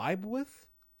can't vibe with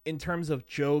in terms of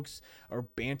jokes or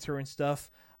banter and stuff,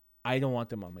 I don't want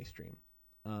them on my stream.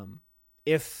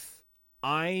 If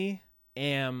I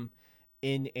am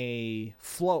in a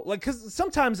flow, like, because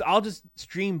sometimes I'll just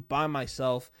stream by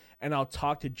myself and I'll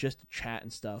talk to just the chat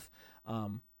and stuff.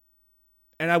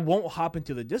 And I won't hop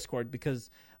into the Discord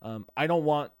because I don't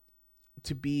want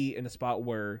to be in a spot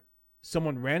where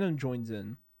someone random joins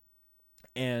in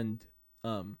and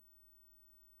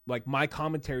like my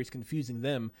commentary is confusing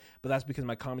them, but that's because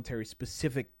my commentary is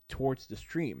specific towards the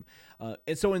stream.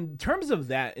 And so in terms of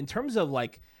that, in terms of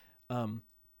like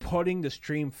putting the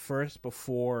stream first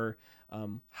before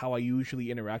how I usually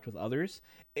interact with others,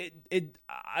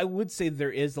 I would say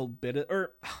there is a bit of,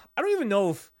 or I don't even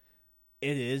know if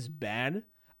it is bad.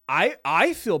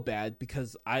 I feel bad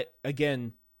because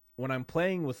again, when I'm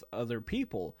playing with other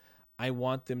people, I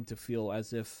want them to feel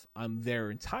as if I'm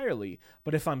there entirely.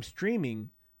 But if I'm streaming,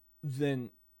 then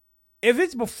if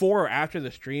it's before or after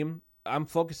the stream, I'm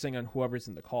focusing on whoever's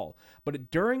in the call.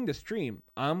 But during the stream,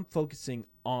 I'm focusing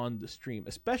on the stream,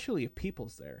 especially if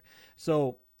people's there.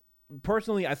 So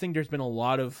personally, I think there's been a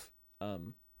lot of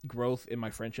growth in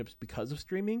my friendships because of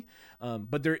streaming,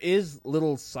 but there is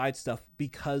little side stuff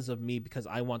because of me, because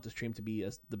I want the stream to be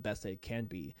as the best that it can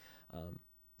be.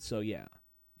 So yeah.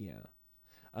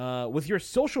 With your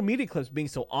social media clips being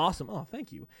so awesome, oh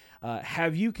thank you,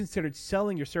 have you considered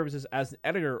selling your services as an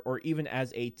editor or even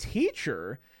as a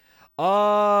teacher?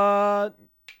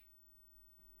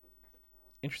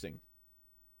 Interesting.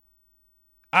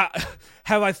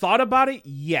 Have I thought about it?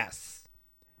 Yes.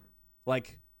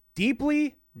 Like,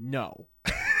 deeply? No.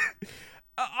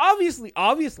 Obviously,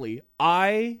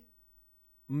 I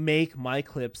make my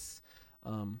clips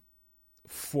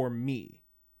for me.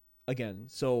 Again,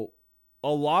 so a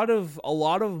lot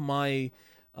of my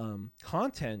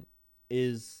content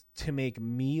is to make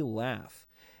me laugh.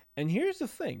 And here's the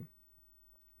thing.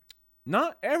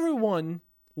 Not everyone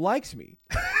likes me.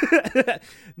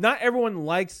 Not everyone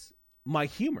likes my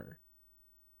humor.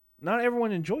 Not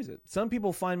everyone enjoys it. Some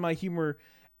people find my humor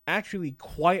actually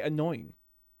quite annoying.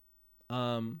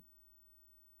 And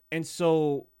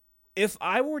so if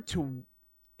I were to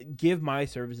give my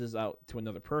services out to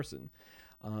another person,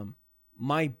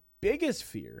 my biggest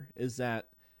fear is that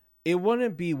it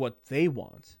wouldn't be what they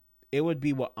want. It would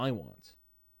be what I want,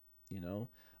 you know?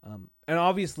 And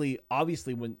obviously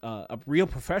when a real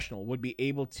professional would be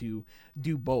able to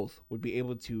do both, would be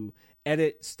able to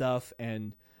edit stuff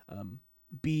and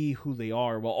be who they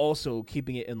are while also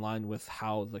keeping it in line with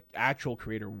how the actual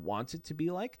creator wants it to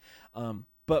be like.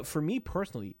 But for me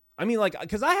personally, I mean, like,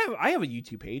 because I have a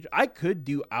YouTube page. I could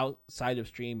do outside of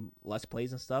stream Let's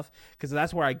Plays and stuff, because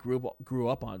that's where I grew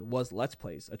up on, was Let's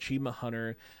Plays, Achievement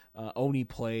Hunter, Oni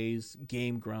Plays,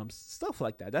 Game Grumps, stuff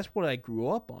like that. That's what I grew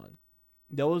up on.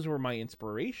 Those were my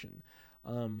inspiration.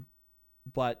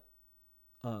 But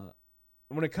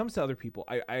when it comes to other people,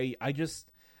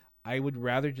 I would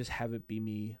rather just have it be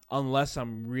me, unless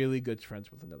I'm really good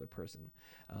friends with another person.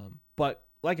 But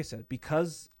like I said,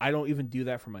 because I don't even do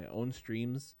that for my own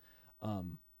streams,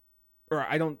 or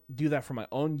I don't do that for my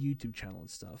own YouTube channel and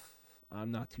stuff,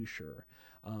 I'm not too sure.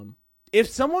 If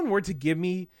someone were to give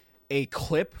me a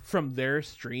clip from their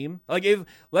stream, like if,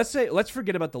 let's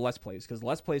forget about the Let's Plays, because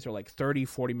Let's Plays are like 30,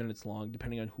 40 minutes long,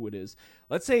 depending on who it is.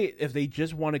 Let's say if they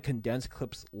just want to condense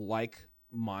clips like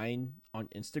mine on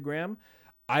Instagram,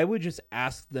 I would just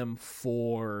ask them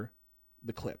for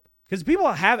the clip. Because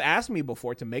people have asked me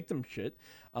before to make them shit,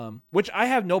 which I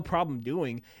have no problem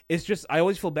doing. It's just I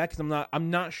always feel bad because I'm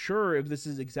not sure if this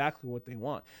is exactly what they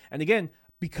want. And again,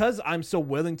 because I'm so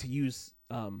willing to use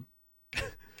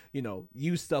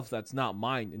use stuff that's not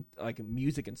mine, like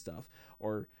music and stuff,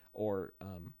 or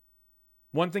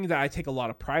one thing that I take a lot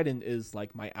of pride in is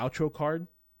like my outro card,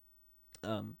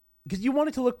 because you want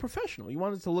it to look professional, you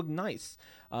want it to look nice.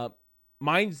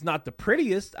 Mine's not the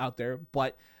prettiest out there,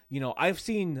 but I've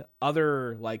seen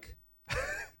other like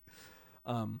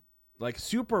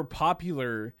super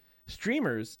popular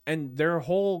streamers, and their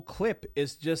whole clip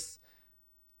is just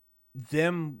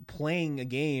them playing a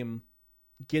game,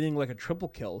 getting like a triple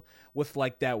kill with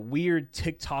like that weird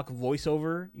TikTok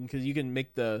voiceover, because you can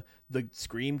make the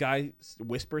scream guy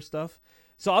whisper stuff.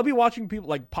 So I'll be watching people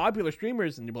like popular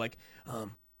streamers, and they'll be like,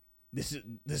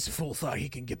 this fool thought he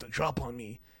can get the drop on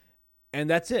me, and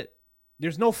that's it.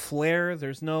 There's no flair.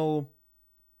 There's no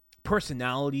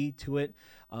personality to it.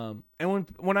 And when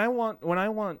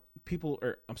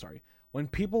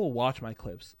people watch my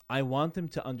clips, I want them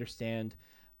to understand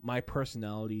my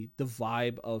personality, the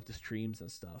vibe of the streams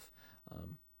and stuff.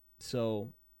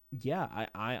 So yeah,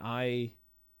 I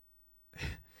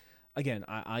again,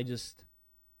 I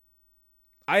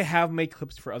have made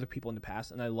clips for other people in the past,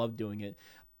 and I love doing it.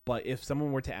 But if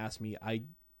someone were to ask me, I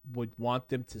would want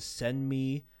them to send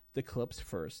me the clips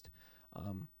first,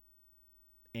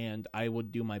 and I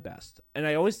would do my best. And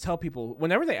I always tell people,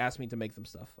 whenever they ask me to make them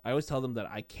stuff, I always tell them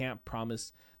that I can't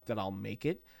promise that I'll make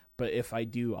it, but if I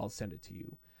do, I'll send it to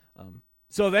you.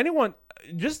 So if anyone,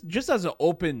 just as an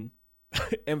open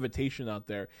invitation out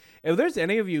there, if there's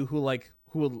any of you who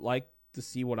would like to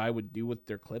see what I would do with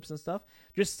their clips and stuff,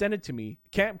 just send it to me.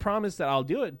 Can't promise that I'll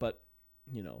do it, but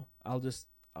I'll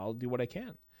do what I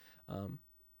can.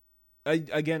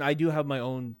 I do have my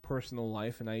own personal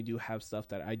life, and I do have stuff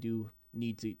that I do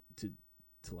need to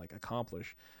like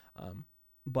accomplish.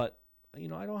 But I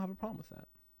don't have a problem with that.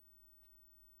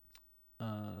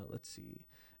 Let's see.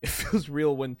 It feels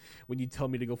real when you tell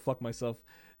me to go fuck myself.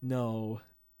 No,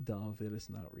 Dov, it is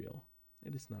not real.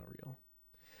 It is not real.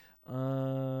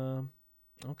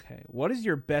 Okay. What is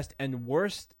your best and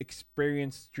worst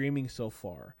experience streaming so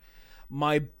far?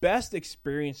 My best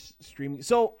experience streaming.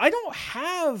 So I don't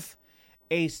have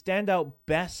a standout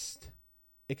best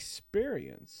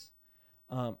experience.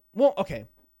 Well, okay,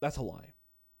 that's a lie.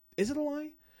 Is it a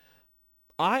lie?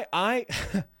 I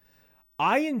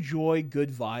I enjoy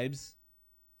good vibes,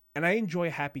 and I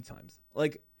enjoy happy times.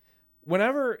 Like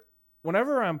whenever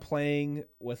I'm playing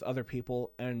with other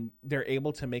people and they're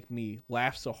able to make me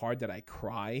laugh so hard that I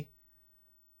cry,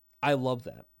 I love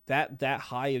that. That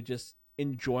high of just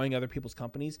enjoying other people's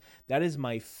companies, that is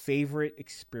my favorite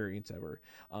experience ever.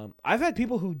 I've had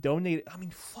people who donate. I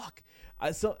mean, fuck.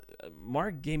 So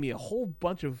Mark gave me a whole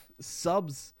bunch of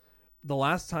subs the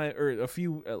last time, or a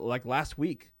few like last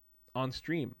week on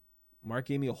stream. Mark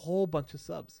gave me a whole bunch of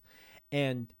subs,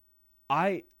 and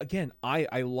I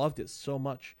loved it so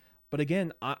much. But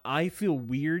again, I feel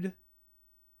weird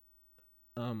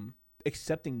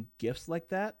accepting gifts like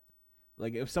that.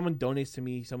 Like if someone donates to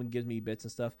me, someone gives me bits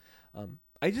and stuff,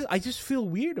 I just feel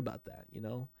weird about that,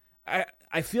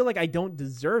 I feel like I don't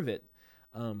deserve it.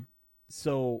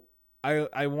 So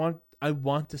I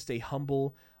want to stay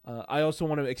humble. I also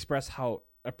want to express how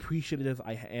appreciative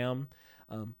I am.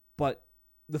 But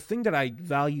the thing that I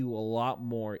value a lot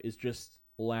more is just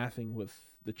laughing with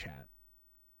the chat.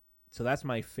 So that's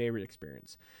my favorite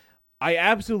experience. I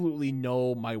absolutely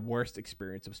know my worst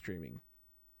experience of streaming.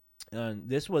 And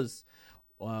this was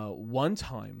one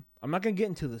time. I'm not going to get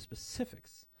into the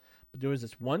specifics, but there was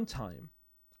this one time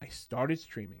I started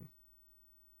streaming.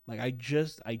 Like I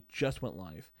just went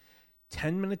live.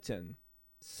 10 minutes in,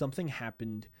 something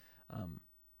happened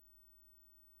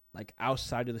like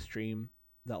outside of the stream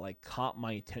that like caught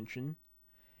my attention,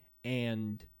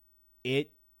 and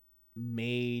it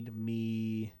made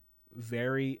me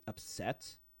very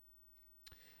upset.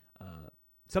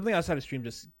 Something outside of stream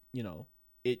just,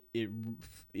 it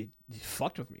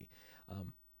fucked with me.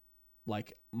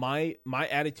 Like my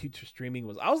attitude to streaming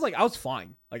was I was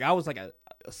fine. Like I was like a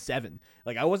 7.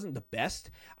 Like I wasn't the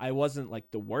best. I wasn't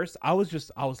like the worst. I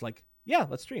was like, yeah,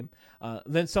 let's stream.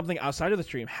 Then something outside of the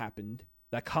stream happened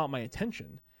that caught my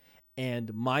attention,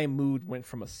 and my mood went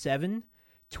from a 7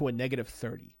 to a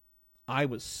 -30. I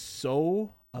was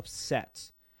so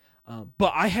upset.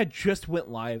 But I had just went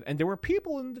live and there were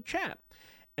people in the chat.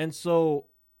 And so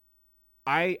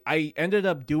I ended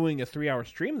up doing a 3-hour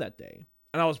stream that day.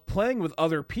 And I was playing with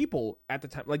other people at the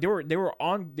time. Like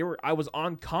I was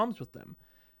on comms with them.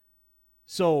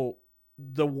 So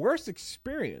the worst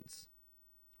experience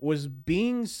was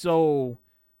being so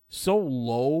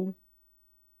low,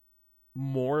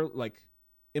 more like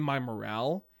in my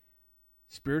morale,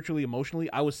 spiritually,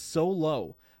 emotionally. I was so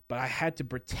low, but I had to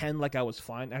pretend like I was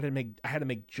fine. I had to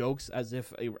make jokes as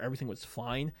if everything was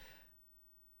fine.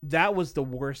 That was the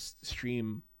worst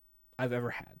stream I've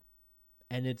ever had.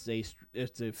 And it's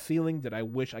a feeling that I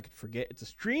wish I could forget. It's a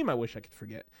stream I wish I could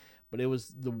forget, but it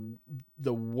was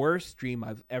the worst stream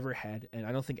I've ever had, and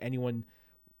I don't think anyone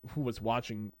who was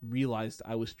watching realized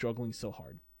I was struggling so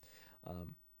hard.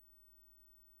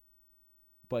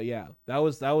 But yeah, that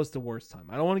was the worst time.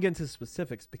 I don't want to get into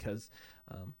specifics because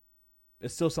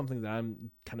it's still something that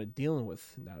I'm kind of dealing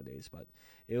with nowadays. But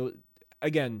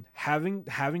again, having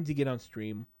to get on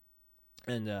stream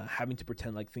and having to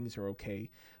pretend like things are okay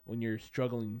when you're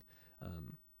struggling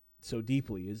so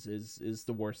deeply is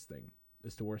the worst thing.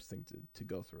 It's the worst thing to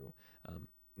go through.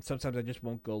 Sometimes I just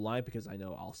won't go live because I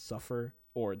know I'll suffer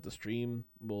or the stream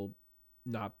will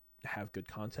not have good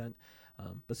content.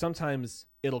 But sometimes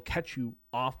it'll catch you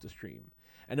off the stream.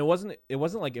 And it wasn't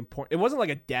like important. It wasn't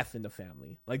like a death in the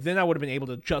family. Like then I would have been able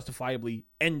to justifiably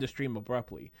end the stream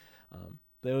abruptly.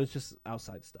 But it was just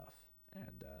outside stuff.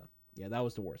 And yeah, that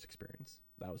was the worst experience.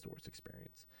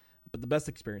 But the best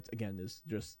experience, again, is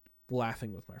just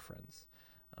laughing with my friends.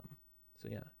 So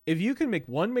yeah, if you could make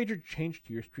one major change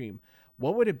to your stream,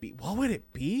 what would it be?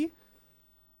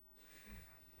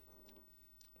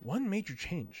 One major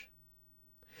change.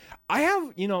 I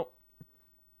have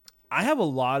a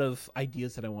lot of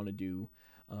ideas that I want to do.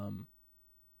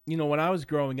 When I was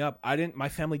growing up, my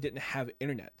family didn't have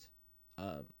internet.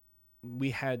 We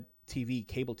had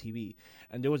cable TV,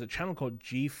 and there was a channel called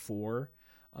G4,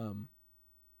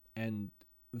 and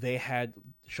they had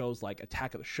shows like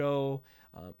Attack of the Show,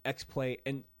 X-Play,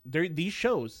 and these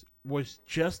shows was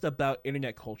just about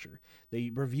internet culture.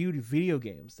 They reviewed video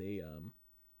games. They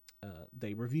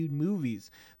reviewed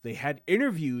movies. They had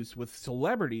interviews with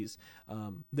celebrities.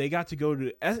 They got to go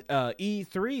to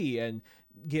E3 and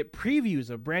get previews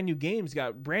of brand new games.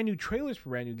 Got brand new trailers for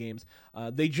brand new games.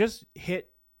 They just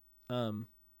hit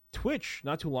Twitch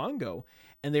not too long ago,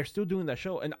 and they're still doing that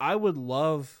show. And I would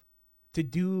love to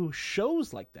do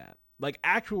shows like that, like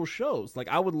actual shows. Like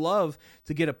I would love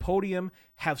to get a podium,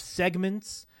 have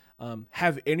segments,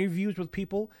 have interviews with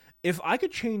people. If I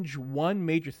could change one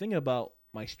major thing about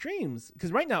my streams,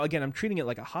 because right now, again, I'm treating it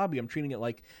like a hobby. I'm treating it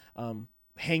like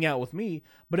hang out with me.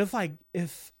 But if I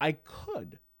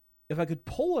could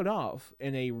pull it off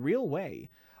in a real way,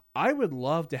 I would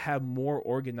love to have more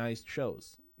organized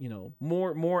shows.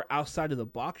 More outside of the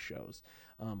box shows.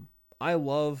 I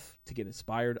love to get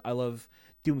inspired. I love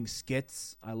doing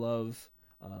skits. I love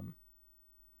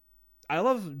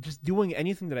just doing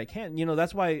anything that I can.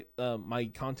 That's why my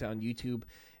content on YouTube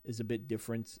is a bit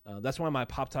different. That's why my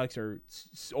Pop Talks are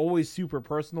always super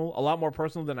personal, a lot more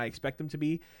personal than I expect them to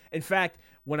be. In fact,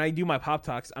 when I do my Pop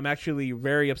Talks, I'm actually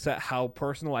very upset how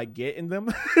personal I get in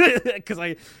them. Because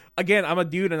I'm a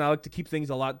dude and I like to keep things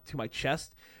a lot to my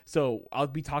chest. So I'll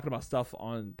be talking about stuff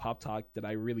on Pop Talk that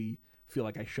I really feel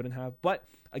like I shouldn't have. But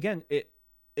again,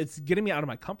 it's getting me out of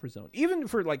my comfort zone. Even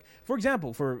for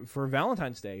example, for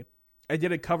Valentine's Day, I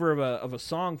did a cover of a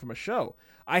song from a show.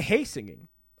 I hate singing.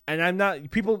 And I'm not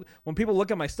people when people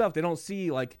look at my stuff, they don't see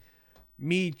like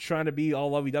me trying to be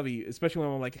all lovey-dovey, especially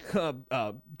when I'm like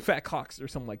fat cocks or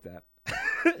something like that.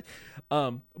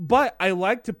 But I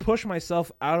like to push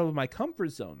myself out of my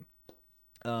comfort zone.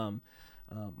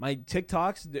 My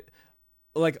TikToks,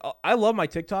 like I love my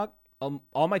TikTok.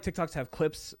 All my TikToks have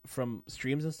clips from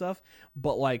streams and stuff,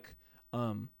 but like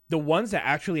the ones that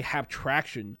actually have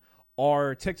traction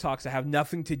are TikToks that have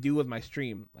nothing to do with my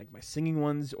stream, like my singing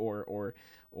ones or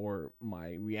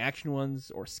my reaction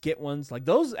ones or skit ones. Like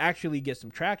those actually get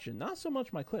some traction, not so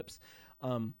much my clips.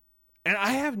 And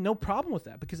I have no problem with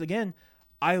that because again,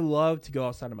 I love to go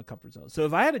outside of my comfort zone. So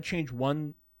if I had to change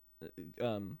one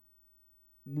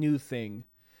new thing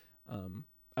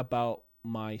about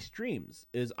my streams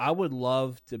is I would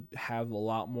love to have a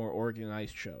lot more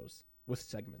organized shows with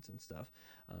segments and stuff.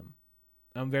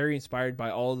 I'm very inspired by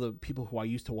all the people who I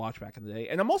used to watch back in the day.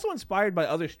 And I'm also inspired by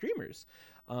other streamers.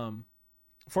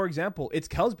 For example, it's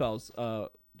Kelsbells, a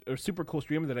super cool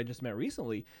streamer that I just met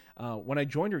recently. When I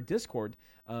joined her Discord,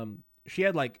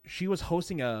 she was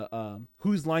hosting a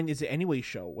Whose Line Is It Anyway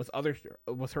show with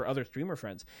her other streamer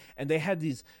friends, and they had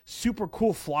these super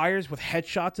cool flyers with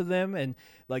headshots of them, and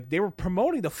like they were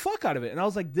promoting the fuck out of it. And I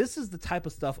was like, this is the type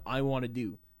of stuff I want to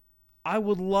do. I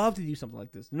would love to do something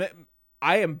like this.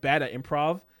 I am bad at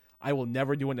improv. I will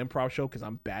never do an improv show because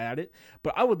I'm bad at it.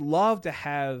 But I would love to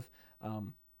have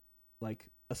like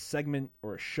a segment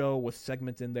or a show with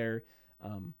segments in there.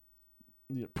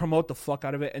 Promote the fuck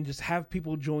out of it and just have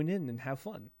people join in and have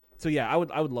fun. So yeah, I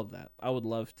would love that. I would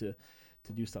love to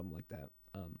do something like that.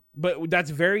 But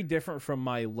that's very different from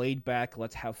my laid back,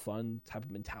 let's have fun type of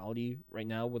mentality right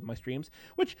now with my streams,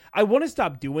 which I wouldn't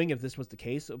stop doing if this was the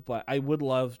case, but I would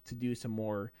love to do some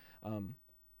more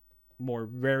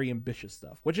very ambitious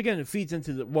stuff, which again, it feeds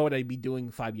into what would I be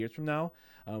doing 5 years from now.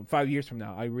 5 years from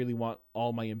now, I really want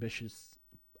all my ambitious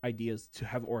ideas to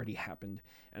have already happened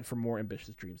and for more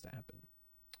ambitious dreams to happen.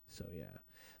 So yeah,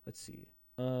 let's see.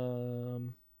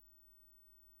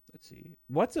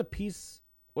 What's a piece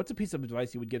of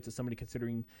advice you would give to somebody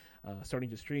considering starting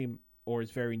to stream or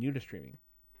is very new to streaming?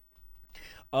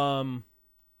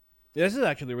 This is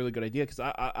actually a really good idea because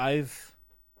I've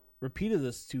repeated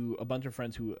this to a bunch of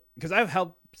friends because I've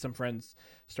helped some friends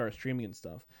start streaming and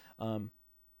stuff. And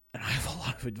I have a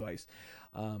lot of advice.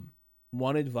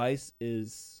 One advice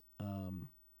is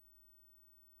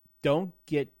don't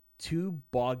get too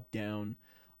bogged down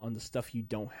on the stuff you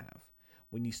don't have.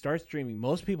 When you start streaming,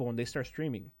 most people, when they start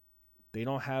streaming, they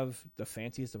don't have the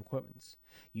fanciest of equipments.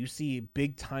 You see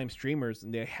big time streamers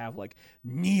and they have like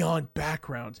neon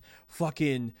backgrounds,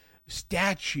 fucking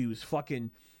statues,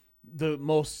 fucking the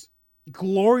most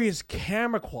glorious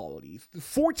camera quality,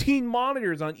 14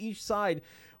 monitors on each side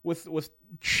with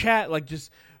chat like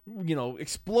just,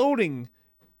 exploding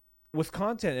with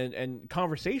content and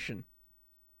conversation.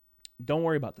 Don't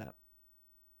worry about that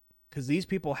because these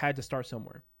people had to start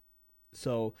somewhere.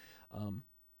 So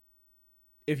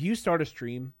if you start a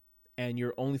stream and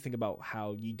you're only thinking about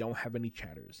how you don't have any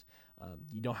chatters,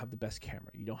 you don't have the best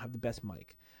camera, you don't have the best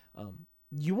mic,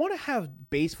 you want to have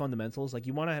base fundamentals. Like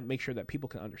you want to make sure that people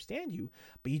can understand you,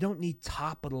 but you don't need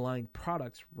top of the line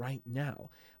products right now.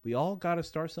 We all got to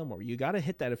start somewhere. You got to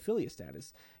hit that affiliate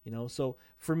status, So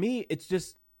for me, it's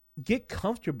just get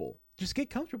comfortable. Just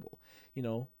get comfortable,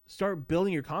 start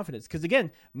building your confidence. Because again,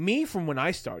 me from when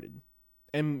I started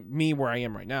and me where I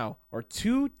am right now are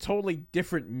two totally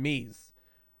different me's,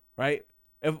 right?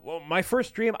 My first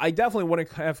stream, I definitely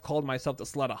wouldn't have called myself the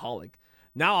slutaholic.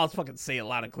 Now I'll fucking say it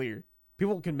loud and clear.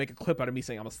 People can make a clip out of me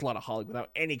saying I'm a slutaholic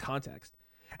without any context.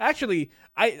 Actually,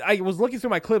 I was looking through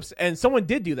my clips and someone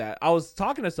did do that. I was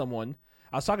talking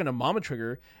to Mama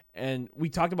Trigger and we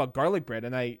talked about garlic bread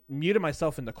and I muted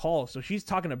myself in the call. So she's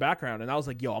talking in the background and I was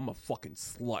like, yo, I'm a fucking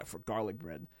slut for garlic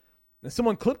bread. And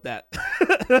someone clipped that.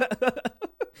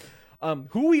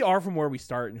 Who we are from where we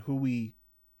start and who we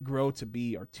grow to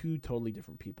be are two totally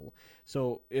different people.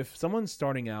 So if someone's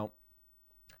starting out,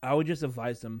 I would just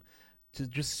advise them to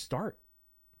just start.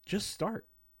 Just start.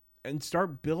 And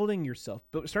start building yourself.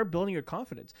 Start building your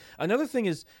confidence. Another thing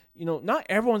is, not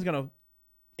everyone's going to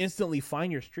instantly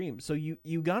find your stream. So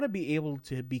you got to be able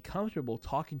to be comfortable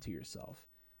talking to yourself.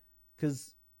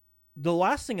 Because the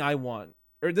last thing I want,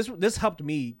 or this helped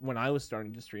me when I was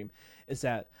starting to stream, is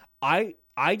that I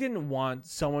didn't want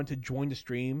someone to join the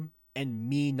stream and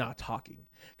me not talking.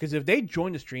 Because if they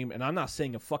join the stream and I'm not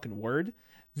saying a fucking word,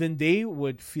 then they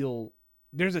would feel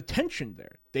there's a tension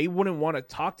there. They wouldn't want to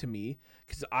talk to me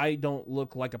because I don't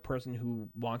look like a person who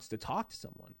wants to talk to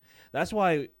someone. That's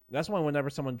why whenever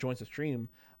someone joins the stream,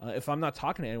 if I'm not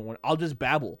talking to anyone, I'll just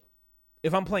babble.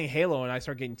 If I'm playing Halo and I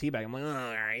start getting teabag, I'm like, all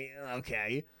right,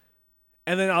 okay.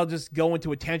 and then I'll just go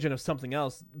into a tangent of something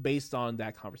else based on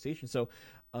that conversation. So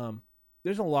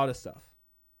there's a lot of stuff.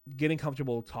 Getting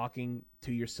comfortable talking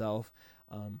to yourself,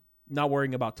 not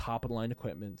worrying about top of the line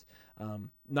equipment,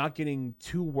 not getting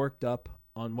too worked up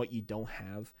on what you don't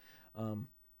have.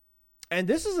 And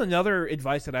this is another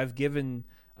advice that I've given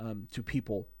to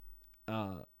people,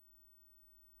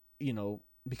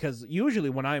 because usually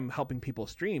when I'm helping people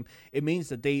stream, it means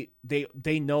that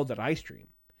they know that I stream.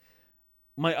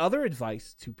 My other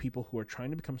advice to people who are trying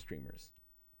to become streamers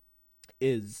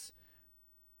is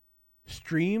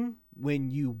stream when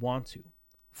you want to.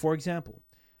 For example,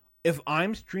 if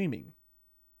I'm streaming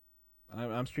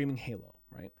Halo,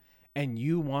 right? And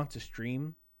you want to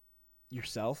stream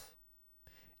yourself,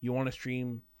 you want to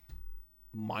stream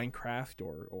Minecraft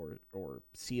or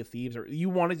Sea of Thieves, or you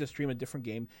wanted to stream a different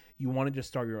game, you wanted to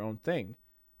start your own thing,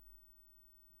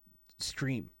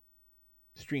 stream.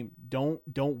 Don't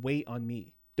wait on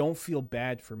me. Don't feel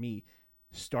bad for me.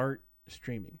 Start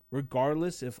streaming,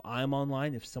 regardless if I'm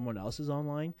online, if someone else is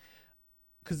online.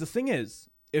 Because the thing is,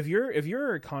 if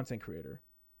you're a content creator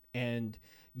and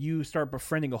you start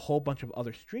befriending a whole bunch of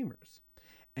other streamers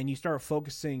and you start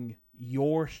focusing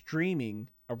your streaming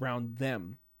around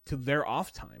them to their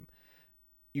off time,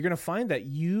 you're going to find that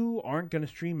you aren't going to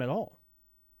stream at all.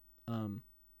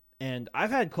 And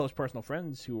I've had close personal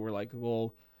friends who were like,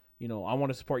 well, I want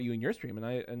to support you in your stream.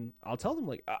 And I'll tell them,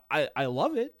 like, I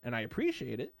love it and I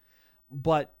appreciate it,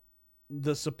 but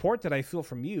the support that I feel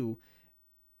from you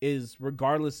is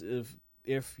regardless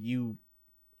if you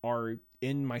are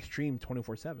in my stream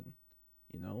 24/7.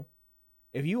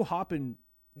 If you hop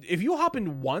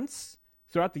in once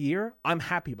throughout the year, I'm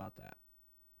happy about that.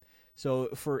 So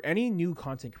for any new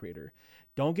content creator,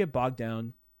 don't get bogged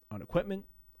down on equipment,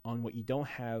 on what you don't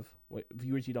have, what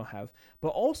viewers you don't have, but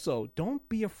also don't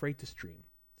be afraid to stream.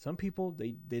 Some people,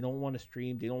 they don't want to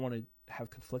stream, they don't want to have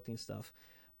conflicting stuff,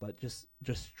 but just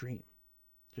stream.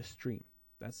 Just stream.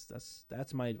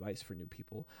 That's my advice for new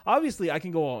people. Obviously, I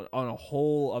can go on a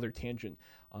whole other tangent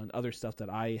on other stuff that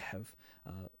I have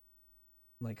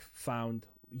found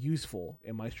useful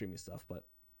in my streaming stuff, but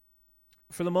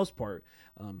for the most part,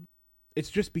 it's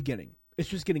just beginning. It's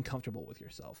just getting comfortable with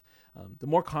yourself. The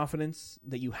more confidence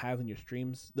that you have in your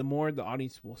streams, the more the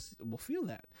audience will feel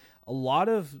that. A lot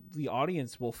of the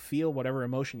audience will feel whatever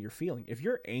emotion you're feeling. If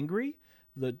you're angry,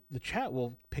 the chat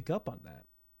will pick up on that.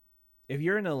 If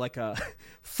you're in a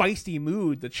feisty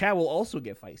mood, the chat will also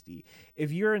get feisty.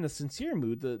 If you're in a sincere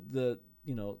mood, the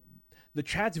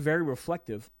chat's very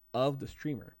reflective of the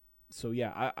streamer. So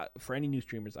yeah, I for any new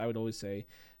streamers, I would always say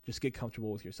just get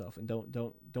comfortable with yourself and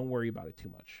don't worry about it too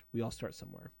much. We all start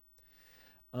somewhere.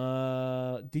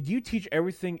 Did you teach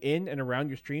everything in and around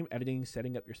your stream, editing,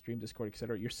 setting up your stream, Discord,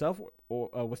 etc. yourself,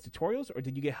 or with tutorials, or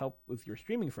did you get help with your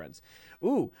streaming friends?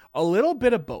 Ooh, a little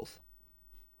bit of both.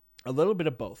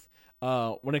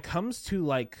 When it comes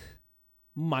to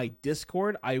my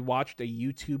Discord, I watched a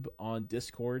YouTube on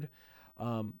Discord.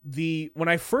 When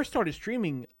I first started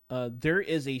streaming, there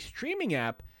is a streaming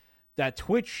app that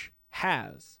Twitch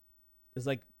has. It's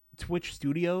like Twitch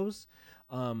Studios,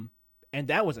 and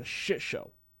that was a shit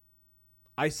show.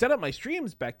 I set up my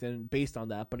streams back then based on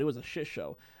that, but it was a shit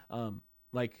show.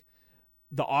 The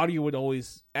audio would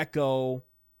always echo,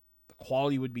 the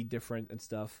quality would be different and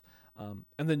stuff. And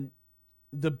then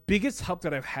the biggest help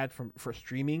that I've had for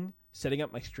streaming, setting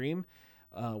up my stream,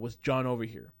 was John over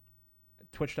here,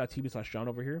 twitch.tv/John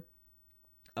over here.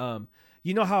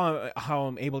 You know how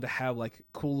I'm able to have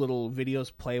cool little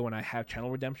videos play when I have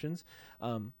channel redemptions.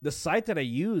 The site that I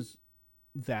use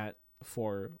that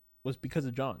for was because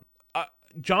of John.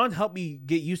 John helped me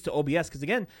get used to OBS because,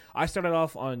 again, I started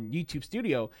off on YouTube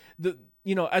Studio.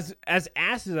 As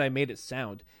ass as I made it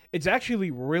sound, it's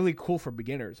actually really cool for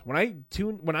beginners. When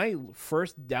I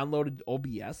first downloaded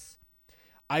OBS,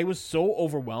 I was so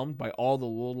overwhelmed by all the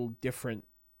little different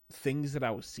things that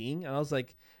I was seeing, and I was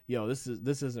like, "Yo, this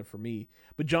isn't for me."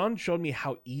 But John showed me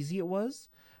how easy it was,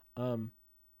 and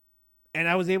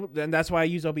I was able, and that's why I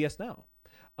use OBS now.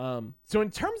 So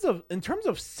in terms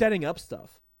of setting up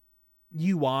stuff,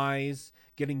 UIs,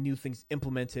 getting new things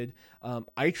implemented,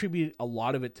 I attribute a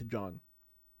lot of it to John.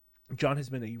 John has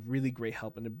been a really great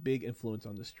help and a big influence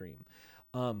on the stream.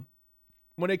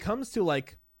 When it comes to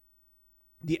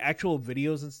the actual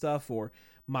videos and stuff, or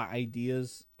my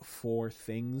ideas for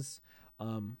things,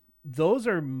 those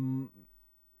are, when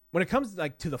it comes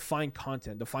to the fine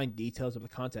content, the fine details of the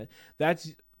content,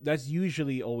 that's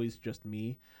usually always just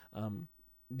me,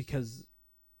 because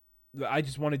I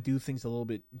just want to do things a little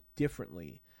bit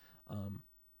differently.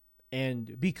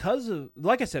 And because of,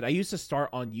 like I said, I used to start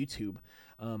on YouTube.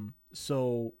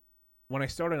 So when I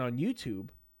started on YouTube,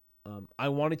 I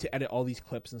wanted to edit all these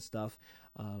clips and stuff,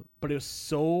 but it was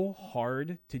so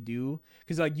hard to do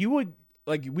because like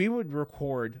we would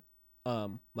record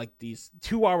like these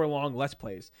 2 hour long let's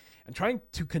plays and trying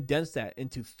to condense that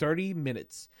into 30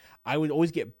 minutes. I would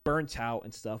always get burnt out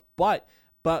and stuff. But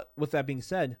with that being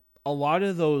said, a lot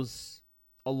of those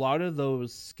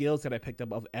skills that I picked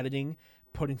up of editing,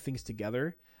 putting things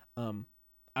together,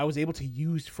 I was able to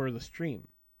use for the stream.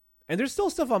 And there's still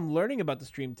stuff I'm learning about the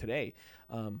stream today,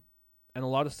 and a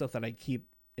lot of stuff that I keep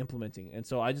implementing. And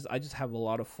so I just have a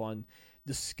lot of fun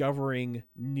discovering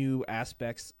new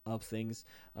aspects of things,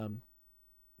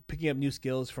 picking up new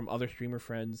skills from other streamer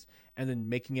friends, and then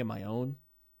making it my own.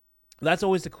 That's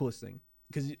always the coolest thing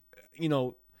because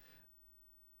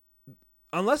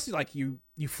unless like you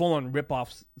full on rip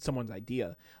off someone's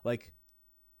idea, like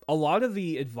a lot of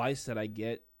the advice that I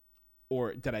get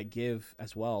or that I give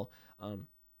as well,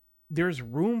 there's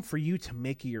room for you to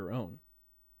make it your own.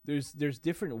 There's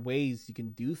different ways you can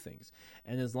do things,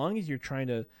 and as long as you're trying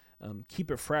to keep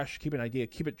it fresh, keep an idea,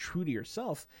 keep it true to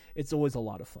yourself, it's always a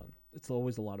lot of fun.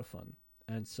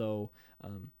 And so,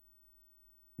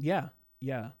 yeah.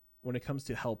 When it comes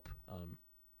to help,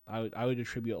 I would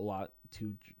attribute a lot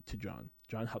to John.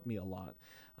 John helped me a lot.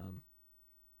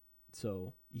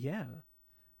 So yeah.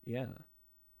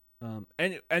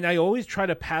 And I always try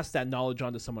to pass that knowledge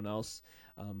on to someone else,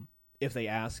 if they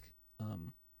ask.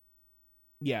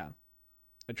 Yeah,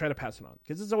 I try to pass it on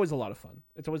because it's always a lot of fun.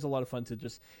 It's always a lot of fun to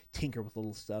just tinker with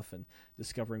little stuff and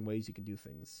discovering ways you can do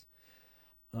things.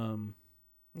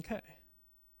 Okay.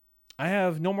 I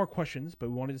have no more questions, but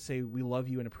we wanted to say we love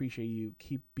you and appreciate you.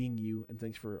 Keep being you, and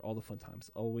thanks for all the fun times.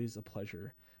 Always a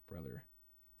pleasure, brother.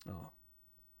 Oh.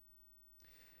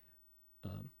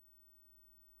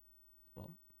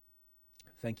 Well,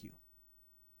 thank you.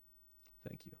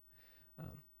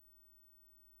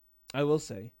 I will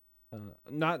say,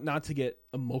 not to get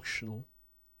emotional,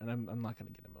 and I'm not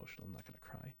gonna get emotional. I'm not gonna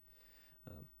cry.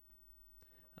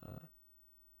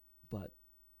 But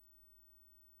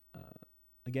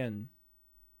again,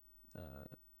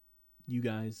 you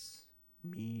guys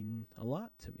mean a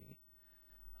lot to me,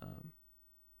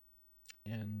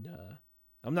 and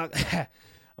I'm not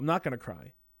I'm not gonna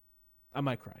cry. I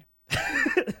might cry.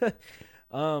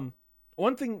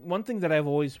 One thing that I've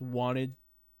always wanted.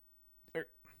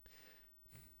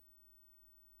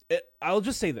 I'll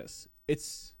just say this.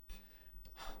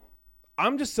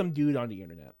 I'm just some dude on the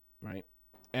internet, right?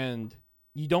 And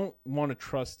you don't want to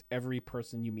trust every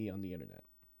person you meet on the internet.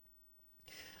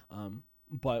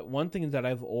 But one thing that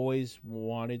I've always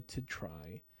wanted to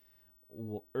try,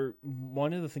 or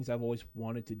one of the things I've always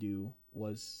wanted to do,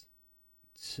 was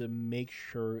to make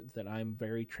sure that I'm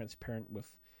very transparent with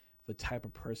the type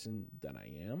of person that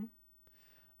I am.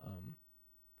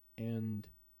 And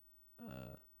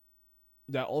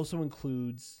that also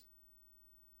includes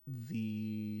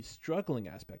the struggling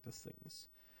aspect of things.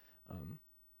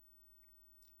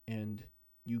 And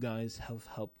you guys have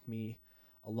helped me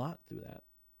a lot through that.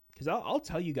 Because I'll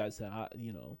tell you guys that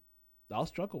I'll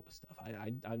struggle with stuff.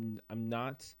 I'm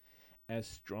not as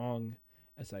strong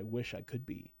as I wish I could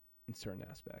be in certain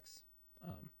aspects.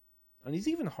 And it's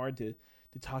even hard to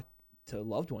talk to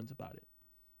loved ones about it.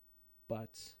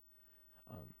 But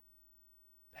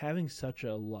having such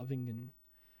a loving and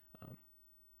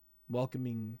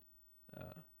welcoming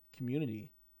community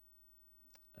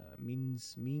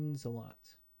means a lot.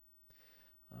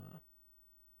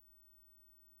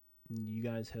 You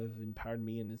guys have empowered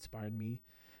me and inspired me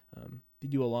to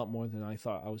do a lot more than I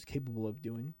thought I was capable of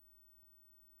doing.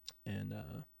 And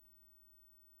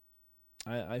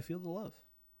I feel the love.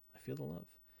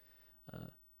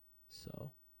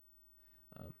 So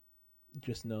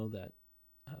just know that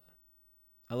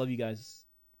I love you guys.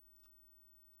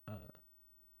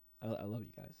 I love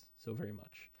you guys so very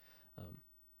much.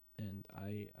 And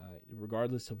I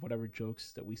regardless of whatever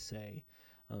jokes that we say,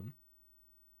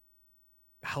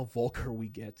 how vulgar we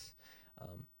get,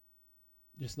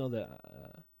 just know that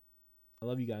I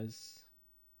love you guys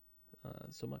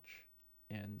so much.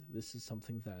 And this is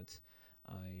something that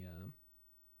I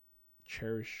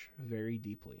cherish very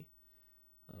deeply.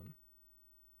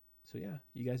 So yeah,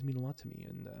 you guys mean a lot to me,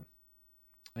 and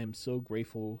I am so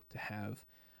grateful to have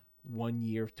 1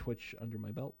 year of Twitch under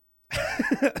my belt.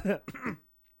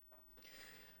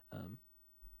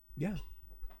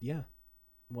 Yeah,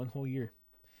 1 whole year.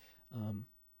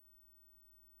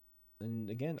 And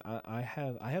again, I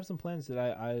have some plans that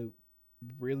I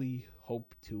really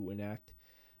hope to enact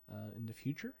in the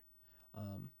future.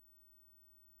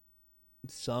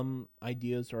 Some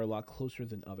ideas are a lot closer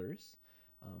than others.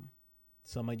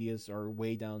 Some ideas are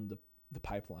way down the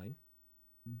pipeline,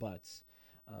 but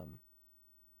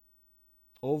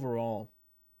overall,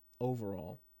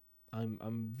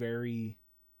 I'm very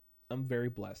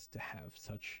blessed to have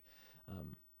such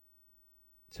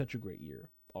a great year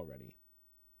already.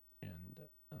 And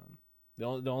the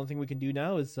only thing we can do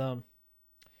now is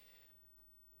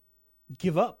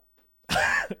give up.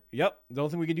 Yep, the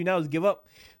only thing we can do now is give up.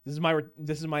 This is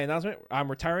my announcement. I'm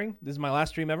retiring. This is my last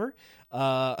stream ever.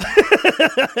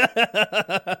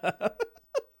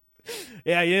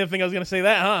 Yeah, you didn't think I was gonna say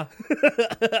that,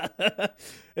 huh?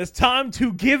 It's time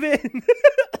to give in.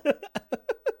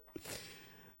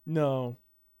 No.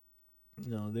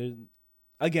 There's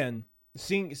again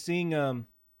seeing I'm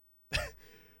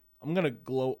gonna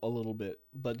gloat a little bit,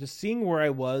 but just seeing where I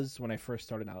was when I first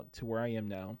started out to where I am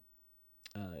now,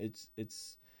 it's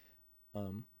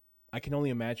I can only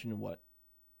imagine what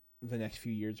the next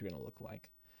few years are gonna look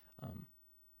like.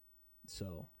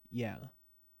 So yeah.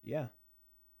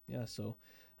 So,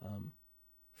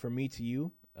 for me to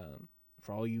you,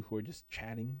 for all you who are just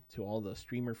chatting, to all the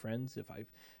streamer friends, if I've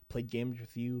played games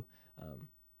with you,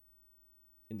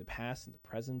 in the past, in the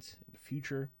present, in the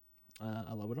future,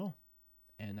 I love it all.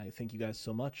 And I thank you guys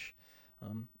so much.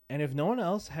 And if no one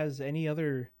else has any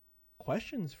other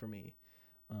questions for me,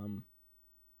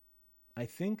 I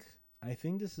think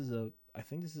this is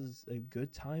a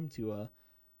good time to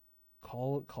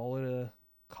call it a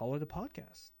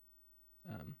podcast.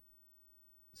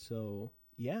 So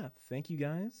yeah, thank you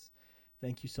guys.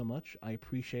 Thank you so much. I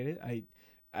appreciate it.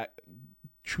 I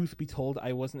truth be told,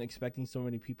 I wasn't expecting so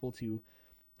many people to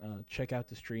check out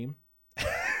the stream.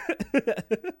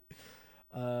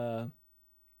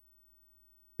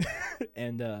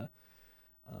 And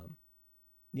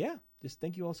yeah, just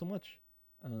thank you all so much.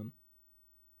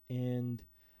 And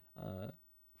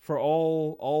for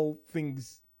all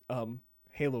things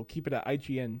Halo, keep it at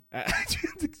IGN.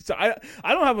 So I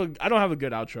don't have a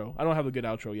good outro. I don't have a good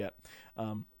outro yet.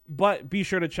 But be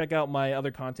sure to check out my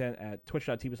other content at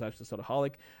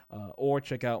twitch.tv/thesodaholic, or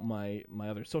check out my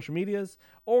other social medias,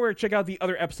 or check out the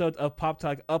other episodes of Pop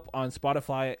Talk up on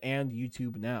Spotify and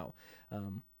YouTube now.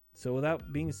 So with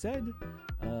that being said,